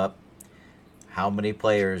growing up, how many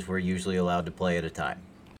players were usually allowed to play at a time?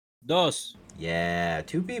 Dos. Yeah,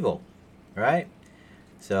 2 people, right?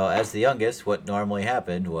 So, as the youngest, what normally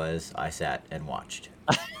happened was I sat and watched.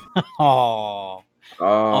 Oh.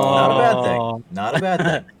 Not a bad thing. Not a bad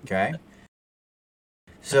thing, okay?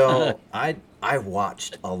 So, I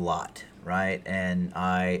watched a lot, right? And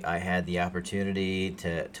I had the opportunity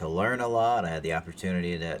to learn a lot. I had the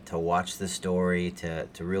opportunity to watch the story, to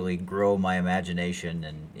really grow my imagination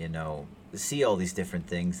and, see all these different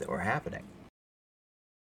things that were happening.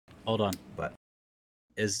 Hold on. But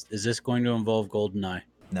is this going to involve GoldenEye?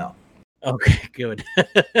 No. Okay, good.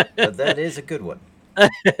 But that is a good one.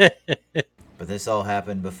 But this all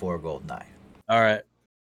happened before GoldenEye. All right.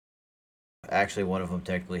 Actually, one of them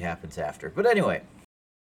technically happens after. But anyway.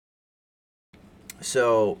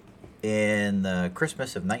 So, in the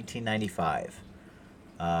Christmas of 1995,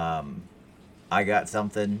 I got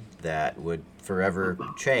something that would forever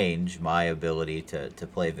change my ability to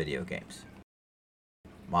play video games.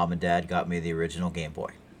 Mom and Dad got me the original Game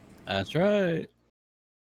Boy. That's right.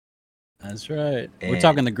 That's right. And we're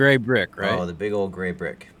talking the gray brick, right? Oh, the big old gray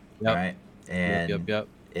brick. Yep. Right? And yep.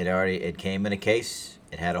 It came in a case.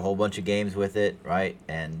 It had a whole bunch of games with it, right?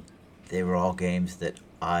 And they were all games that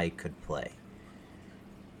I could play.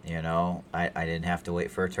 You know, I didn't have to wait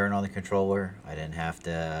for a turn on the controller. I didn't have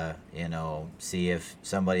to, see if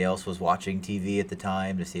somebody else was watching TV at the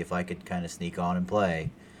time to see if I could kind of sneak on and play.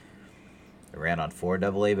 It ran on 4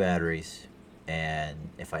 AA batteries, and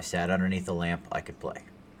if I sat underneath the lamp, I could play.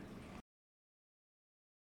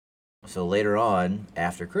 So later on,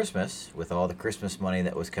 after Christmas, with all the Christmas money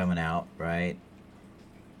that was coming out, right,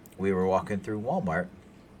 we were walking through Walmart.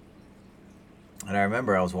 And I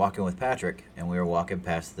remember I was walking with Patrick, and we were walking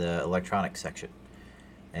past the electronics section.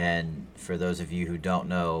 And for those of you who don't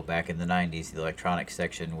know, back in the 90s, the electronics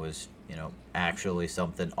section was, actually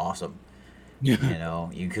something awesome. You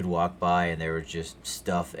could walk by and there was just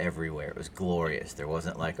stuff everywhere. It was glorious. There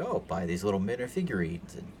wasn't like, oh, buy these little mini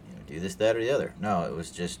figurines and do this, that, or the other. No, it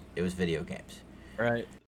was video games. Right.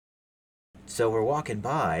 So we're walking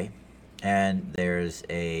by, and there's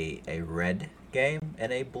a red game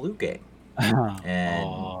and a blue game.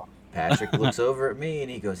 And Patrick looks over at me and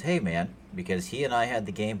he goes, hey man, because he and I had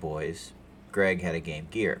the Game Boys, Greg had a Game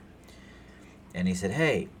Gear. And he said,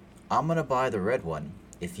 hey, I'm going to buy the red one.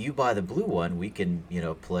 If you buy the blue one, we can,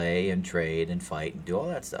 play and trade and fight and do all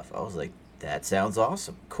that stuff. I was like, that sounds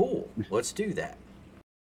awesome. Cool. Let's do that.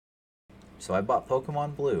 So I bought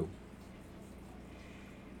Pokemon Blue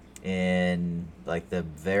in like the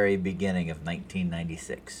very beginning of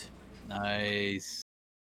 1996. Nice.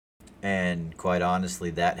 And quite honestly,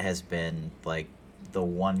 that has been like the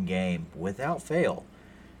one game without fail.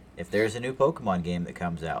 If there's a new Pokemon game that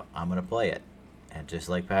comes out, I'm going to play it. And just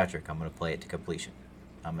like Patrick, I'm going to play it to completion.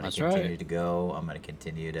 I'm going to continue to go. I'm going to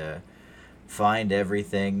continue to find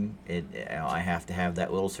everything. I have to have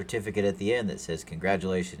that little certificate at the end that says,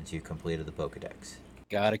 congratulations, you completed the Pokedex.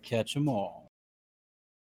 Gotta catch them all.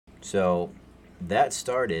 So that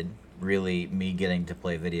started really me getting to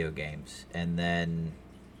play video games. And then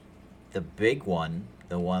the big one,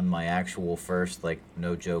 my actual first, like,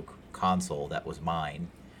 no joke console that was mine,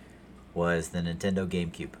 was the Nintendo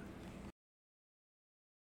GameCube.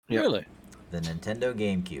 Yep. Really? The Nintendo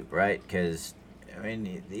GameCube, right? Because, I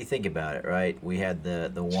mean, you think about it, right? We had the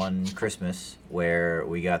one Christmas where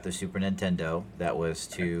we got the Super Nintendo. That was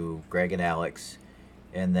to Greg and Alex.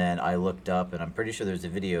 And then I looked up, and I'm pretty sure there's a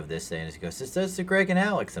video of this saying, it goes, it says to Greg and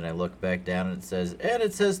Alex. And I look back down, and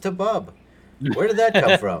it says to Bub. Where did that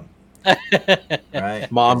come from?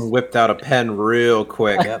 Right? Mom whipped out a pen real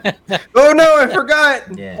quick. Yep. Oh no, I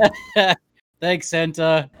forgot. Yeah. Thanks,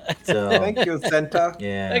 Santa. So, thank you, Santa.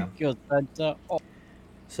 Yeah. Thank you, Santa. Oh.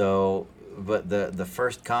 So, but the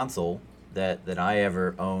first console that I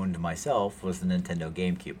ever owned myself was the Nintendo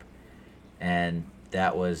GameCube. And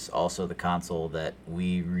that was also the console that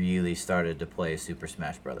we really started to play Super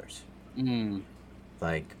Smash Brothers. Mm.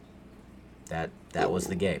 Like, that was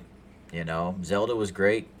the game. Zelda was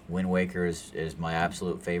great. Wind Waker is my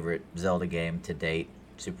absolute favorite Zelda game to date.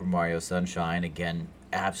 Super Mario Sunshine, again,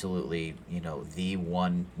 absolutely, the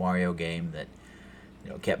one Mario game that,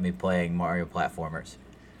 kept me playing Mario platformers.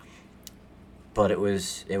 But it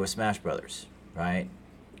was Smash Brothers, right?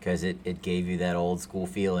 Because it gave you that old school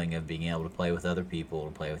feeling of being able to play with other people,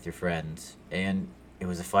 to play with your friends. And it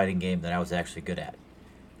was a fighting game that I was actually good at. I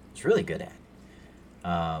was really good at.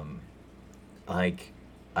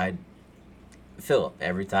 Philip,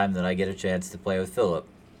 every time that I get a chance to play with Philip,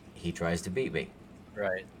 he tries to beat me.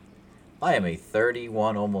 Right. I am a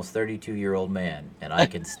 31, almost 32-year-old man, and I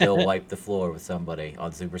can still wipe the floor with somebody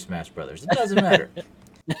on Super Smash Brothers. It doesn't matter.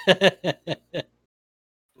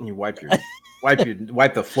 You wipe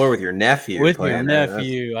the floor with your nephew. With your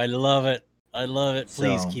nephew. I love it.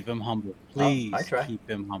 Please keep him humble. Please I try. Keep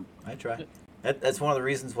him humble. I try. That's one of the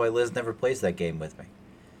reasons why Liz never plays that game with me.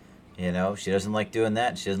 She doesn't like doing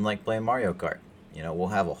that. She doesn't like playing Mario Kart. We'll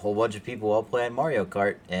have a whole bunch of people all playing Mario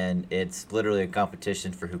Kart, and it's literally a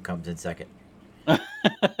competition for who comes in second.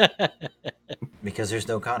 Because there's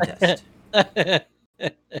no contest.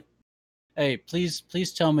 Hey,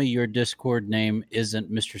 please tell me your Discord name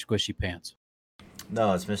isn't Mr. Squishy Pants.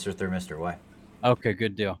 No, it's Mr. Thermistor. Why? Okay,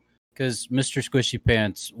 good deal. Because Mr. Squishy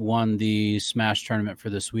Pants won the Smash tournament for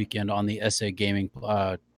this weekend on the SA Gaming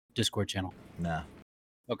Discord channel. Nah.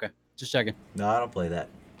 Okay, just checking. No, I don't play that.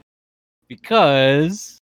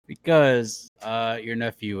 Because your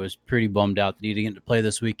nephew was pretty bummed out that he didn't get to play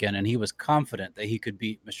this weekend, and he was confident that he could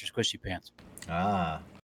beat Mr. Squishy Pants. Ah.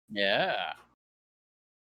 Yeah.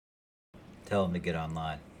 Tell him to get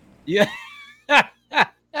online. Yeah.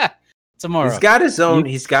 Tomorrow. He's got his own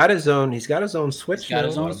Switch. He's got his own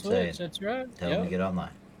Switch. That's right. Tell him to get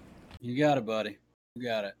online. You got it, buddy. You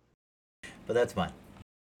got it. But that's mine.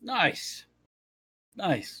 Nice.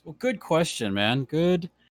 Well, good question, man. Good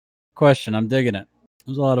question. I'm digging it. It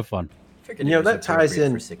was a lot of fun. That ties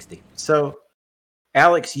in. For 60. So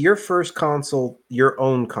Alex, your first console, your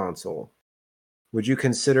own console, would you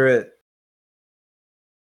consider it?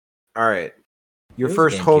 All right. Your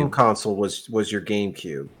first home console was your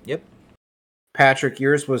GameCube. Yep. Patrick,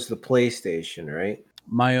 yours was the PlayStation, right?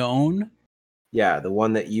 My own? Yeah, the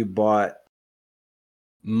one that you bought.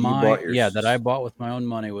 That I bought with my own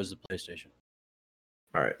money was the PlayStation.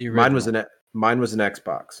 All right. Mine was an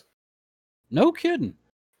Xbox. No kidding.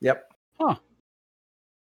 Yep. Huh.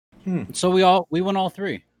 So we went all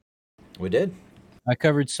three. We did. I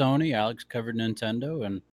covered Sony, Alex covered Nintendo,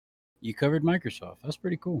 and you covered Microsoft. That's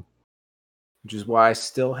pretty cool. Which is why I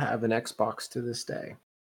still have an Xbox to this day.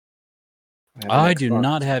 I do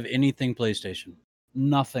not have anything PlayStation.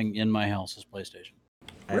 Nothing in my house is PlayStation.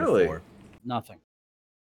 Really? Nothing.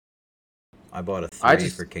 I bought a 3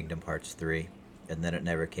 for Kingdom Hearts 3, and then it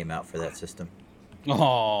never came out for that system.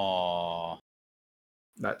 Oh,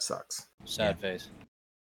 that sucks. Sad face.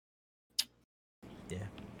 Yeah.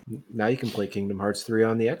 Now you can play Kingdom Hearts 3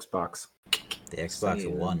 on the Xbox. The Xbox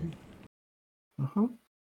One. Mm-hmm.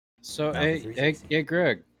 So, hey,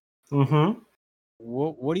 Greg. Mm-hmm.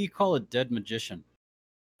 What do you call a dead magician?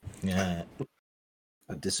 Yeah.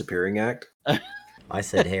 A disappearing act? I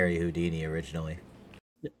said Harry Houdini originally.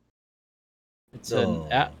 It's an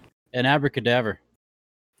abracadabra.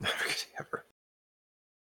 Abracadabra.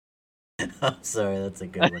 I'm sorry, that's a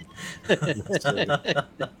good one.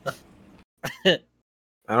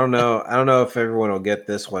 I don't know if everyone will get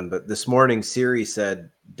this one, but this morning Siri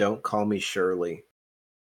said, "Don't call me Shirley."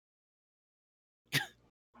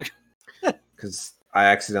 Because I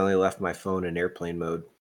accidentally left my phone in airplane mode.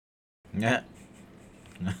 Yeah.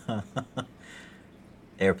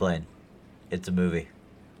 Airplane. It's a movie.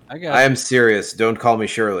 I am serious. Don't call me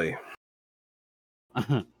Shirley.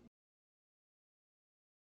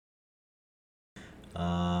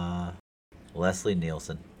 Leslie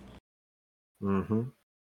Nielsen. Mm-hmm.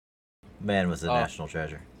 Man was a national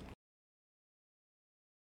treasure.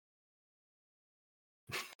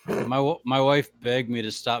 My wife begged me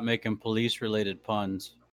to stop making police-related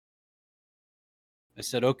puns. I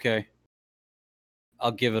said, okay.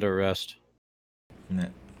 I'll give it a rest. Yeah.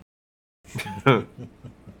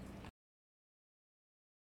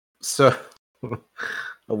 So,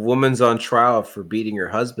 a woman's on trial for beating her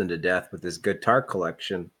husband to death with his guitar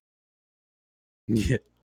collection. Yeah.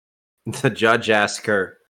 The judge asks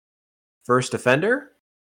her, "First offender?"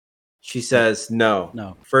 She says,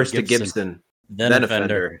 No. First a Gibson, then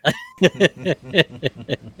offender."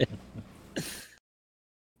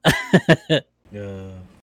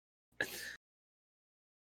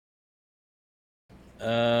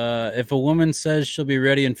 If a woman says she'll be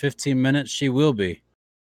ready in 15 minutes, she will be.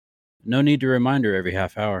 No need to remind her every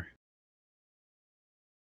half hour.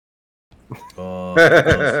 Oh,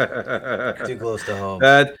 too close to home.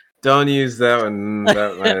 Don't use that one.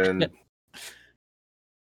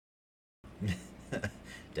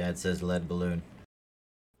 Dad says lead balloon.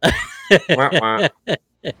 I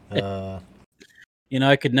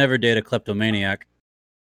could never date a kleptomaniac.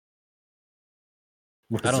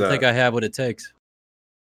 I don't think I have what it takes.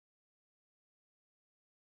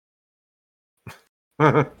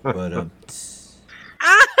 But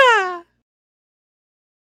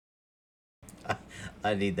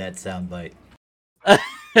I need that soundbite.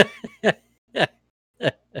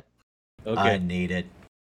 Okay. I need it.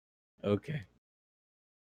 Okay.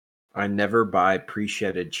 I never buy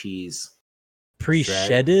pre-shredded cheese.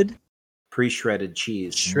 Pre-shredded? Pre-shredded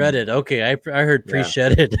cheese. Shredded. Okay, I heard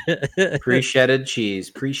pre-shredded. Pre-shredded cheese,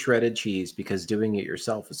 because doing it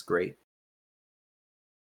yourself is great.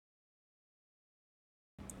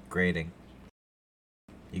 Grating.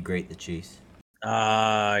 You grate the cheese.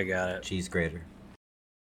 I got it. Cheese grater.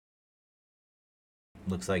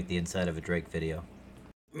 Looks like the inside of a Drake video.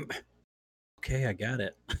 Okay, I got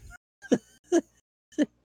it.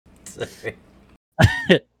 Sorry.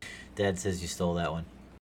 Dad says you stole that one.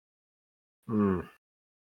 I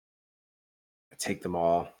take them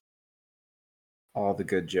all. All the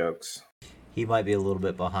good jokes. He might be a little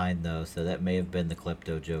bit behind though, so that may have been the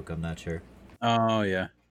klepto joke. I'm not sure. Oh yeah.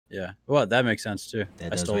 Yeah. Well, that makes sense too.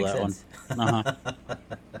 I stole that one.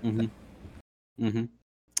 Mm-hmm.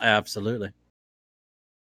 Absolutely.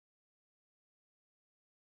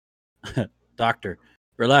 Doctor,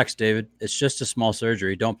 relax, David. It's just a small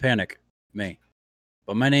surgery. Don't panic. Me.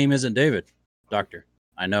 But my name isn't David. Doctor,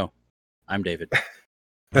 I know. I'm David.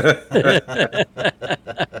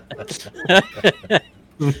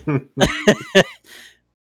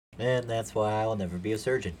 And that's why I'll never be a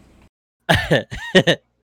surgeon.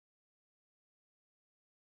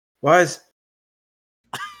 Why is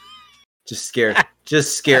just scare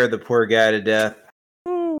the poor guy to death.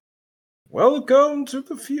 Welcome to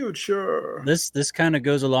the future. This kind of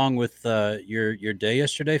goes along with your day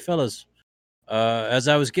yesterday, fellas. As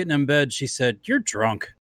I was getting in bed, she said, "You're drunk."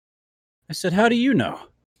 I said, "How do you know?"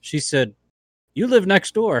 She said, "You live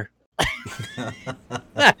next door."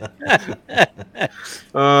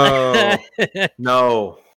 Oh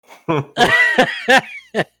no.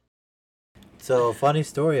 So, funny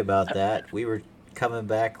story about that. We were coming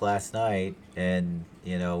back last night, and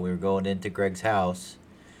we were going into Greg's house,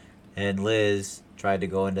 and Liz tried to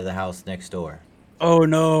go into the house next door. Oh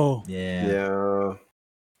no. Yeah.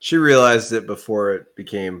 She realized it before it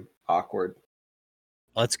became awkward.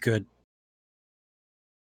 That's good.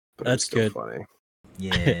 But That's it's still good. funny.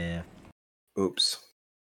 Yeah. Oops.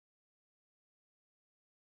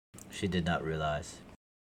 She did not realize.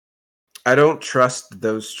 I don't trust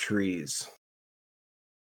those trees.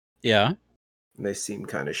 Yeah. They seem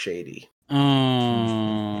kind of shady.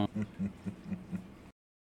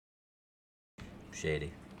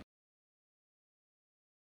 Shady.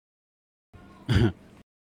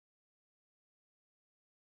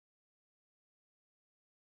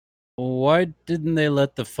 Why didn't they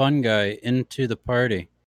let the fun guy into the party?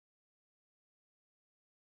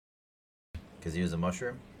 Because he was a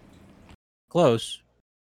mushroom? Close.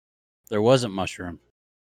 There wasn't mushroom.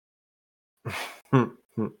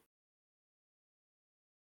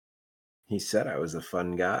 He said I was a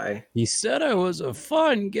fun guy. He said I was a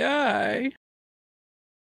fun guy.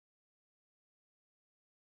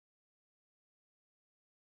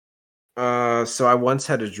 So I once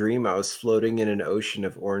had a dream I was floating in an ocean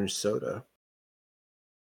of orange soda.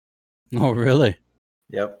 Oh, really?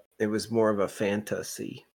 Yep. It was more of a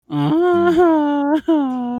fantasy. Oh,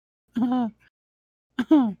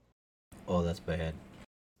 that's bad.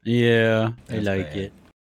 Yeah, I That's like bad. it.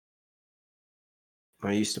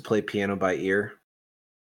 I used to play piano by ear.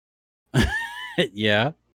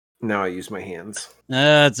 Yeah. Now I use my hands.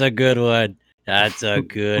 That's a good one. That's a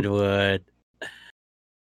good one.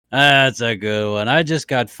 That's a good one. I just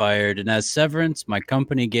got fired, and as severance, my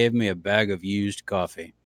company gave me a bag of used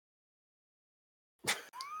coffee.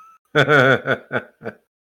 They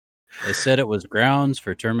said it was grounds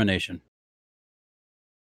for termination.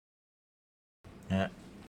 Yeah.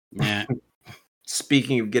 Yeah.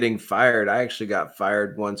 Speaking of getting fired, I actually got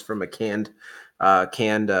fired once from a canned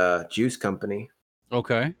juice company.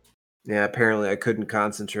 Okay. Yeah, apparently I couldn't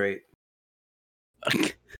concentrate.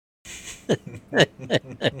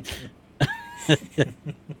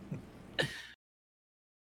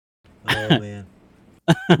 Oh, man.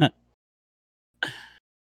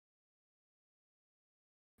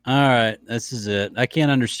 All right, this is it. I can't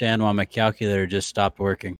understand why my calculator just stopped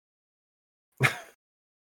working.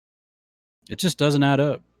 It just doesn't add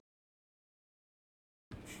up.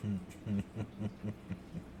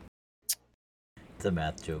 It's a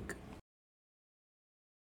math joke.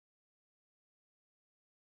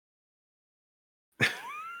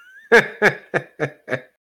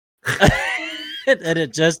 And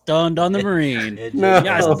it just dawned on the Marine. It No.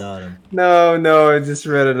 just dawned on him. No, I just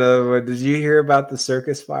read another one. Did you hear about the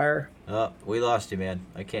circus fire? Oh, we lost you, man.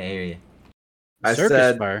 I can't hear you. I Circus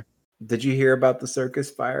said, fire. did you hear about the circus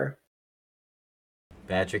fire?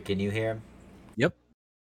 Patrick, can you hear him? Yep.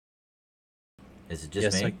 Is it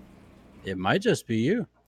just Yes, me? It might just be you.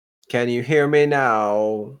 Can you hear me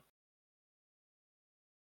now?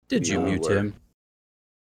 Did you mute Viewer. him?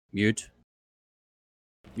 Mute.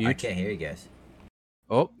 I can't hear you guys.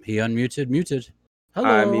 Oh, he unmuted. Muted. Hello.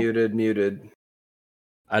 I muted.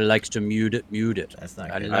 I likes to mute it. That's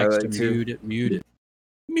not I good. likes like to to. mute it. Mute it.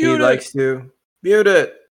 He Mute it. likes to mute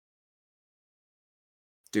it.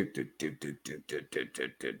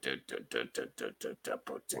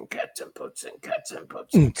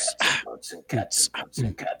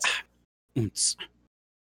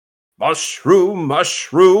 Mushroom.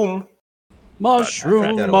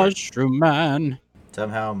 Mushroom man.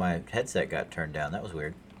 Somehow my headset got turned down. That was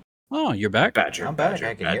weird. Oh, you're back? Badger. I'm back.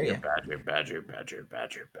 I can hear you. Badger.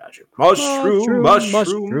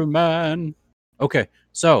 Mushroom. man. Okay,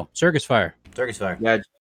 so circus fire. Circus fire.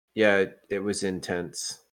 Yeah, it was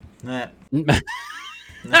intense. Nah.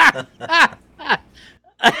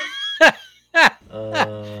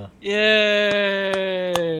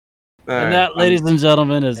 Yay! All And right, that, ladies and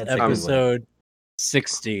gentlemen, is That's a good one. episode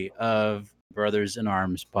 60 of Brothers in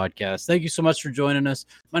Arms podcast. Thank you so much for joining us.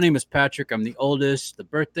 My name is Patrick. I'm the oldest, the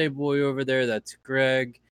birthday boy over there. That's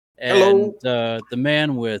Greg. And the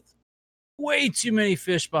man with way too many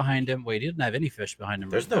fish behind him. Wait, he didn't have any fish behind him.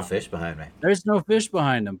 There's right no now. fish behind me. There's no fish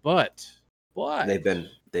behind him, but they've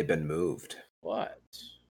been moved. what?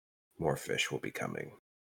 More fish will be coming.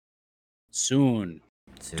 Soon.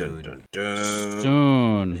 Soon. Dun, dun, dun.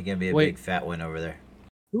 Soon. There's gonna be a Wait, big fat one over there.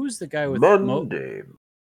 who's the guy with Monday.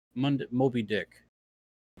 Moby Dick?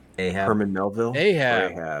 Ahab. Herman Melville.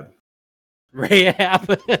 Ahab. Rahab.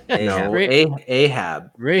 Rahab. No, Ahab.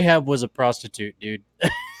 Ahab. Rahab was a prostitute, dude.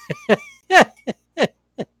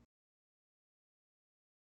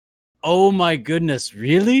 Oh my goodness,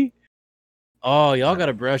 really? Oh, y'all got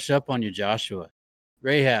to brush up on your Joshua.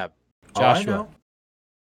 Rahab. Joshua. Oh, I know.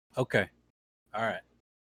 Okay. All right.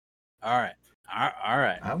 All right. All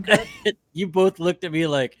right. I'm good. You both looked at me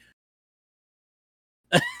like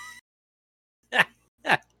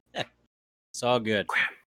it's all good.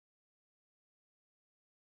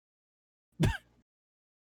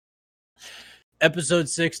 Episode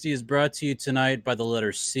 60 is brought to you tonight by the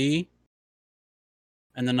letter C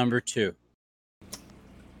and the number 2.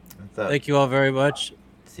 Thank you all very much.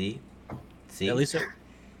 See? At least it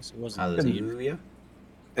wasn't. Hallelujah.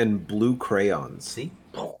 And blue crayons. See?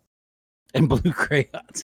 And blue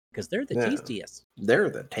crayons. Because they're the Yeah. tastiest. They're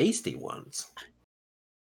the tasty ones.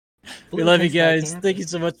 We love you guys. Thank you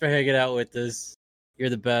so much for hanging out with us. You're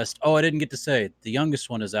the best. Oh, I didn't get to say it. The youngest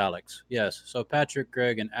one is Alex. Yes. So Patrick,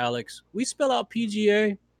 Greg, and Alex. We spell out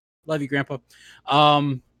PGA. Love you, Grandpa.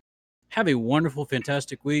 Have a wonderful,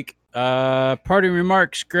 fantastic week. Parting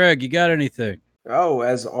remarks, Greg. You got anything? Oh,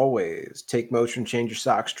 as always, take motion, change your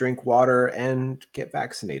socks, drink water, and get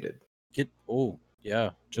vaccinated. Just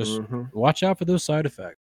Mhm. watch out for those side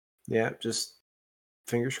effects. Yeah, just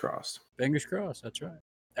fingers crossed. Fingers crossed. That's right.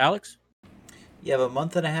 Alex? You have a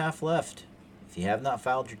month and a half left. If you have not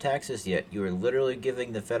filed your taxes yet, you are literally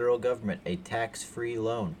giving the federal government a tax-free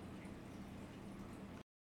loan.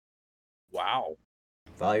 Wow.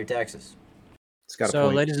 File your taxes. It's got a So,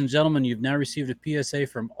 point. ladies and gentlemen, you've now received a PSA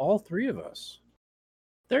from all 3 of us.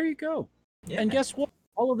 There you go. Yeah. And guess what?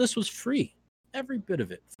 All of this was free. Every bit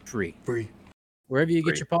of it free. Free. Wherever you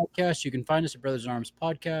Free. get your podcast, you can find us at Brothers in Arms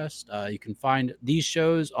Podcast. You can find these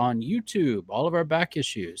shows on YouTube, all of our back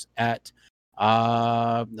issues at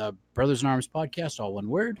the Brothers in Arms Podcast, all one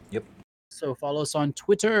word. Yep. So follow us on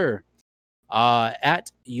Twitter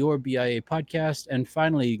at Your BIA Podcast. And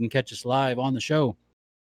finally, you can catch us live on the show.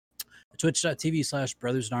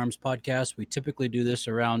 Twitch.tv/Brothers in Arms Podcast. We typically do this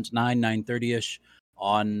around 9:30ish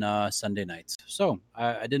on Sunday nights. So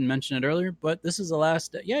I didn't mention it earlier, but this is the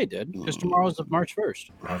last day. Yeah, I did, because tomorrow's March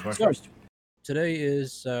 1st. March So, 1st. Today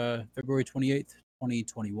is February 28th,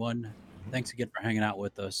 2021. Thanks again for hanging out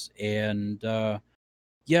with us. And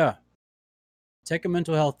yeah, take a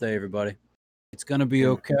mental health day, everybody. It's going to be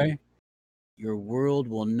okay. Your world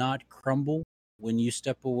will not crumble when you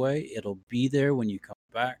step away. It'll be there when you come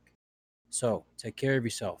back. So take care of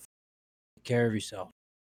yourself. Take care of yourself.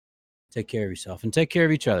 Take care of yourself and take care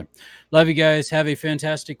of each other. Love you guys. Have a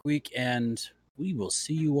fantastic week, and we will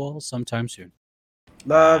see you all sometime soon.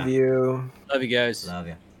 Love you. Love you guys. Love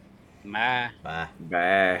you. Bye. Bye.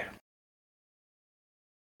 Bye.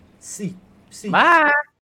 See. Bye.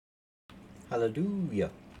 Hallelujah.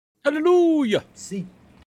 Hallelujah. See.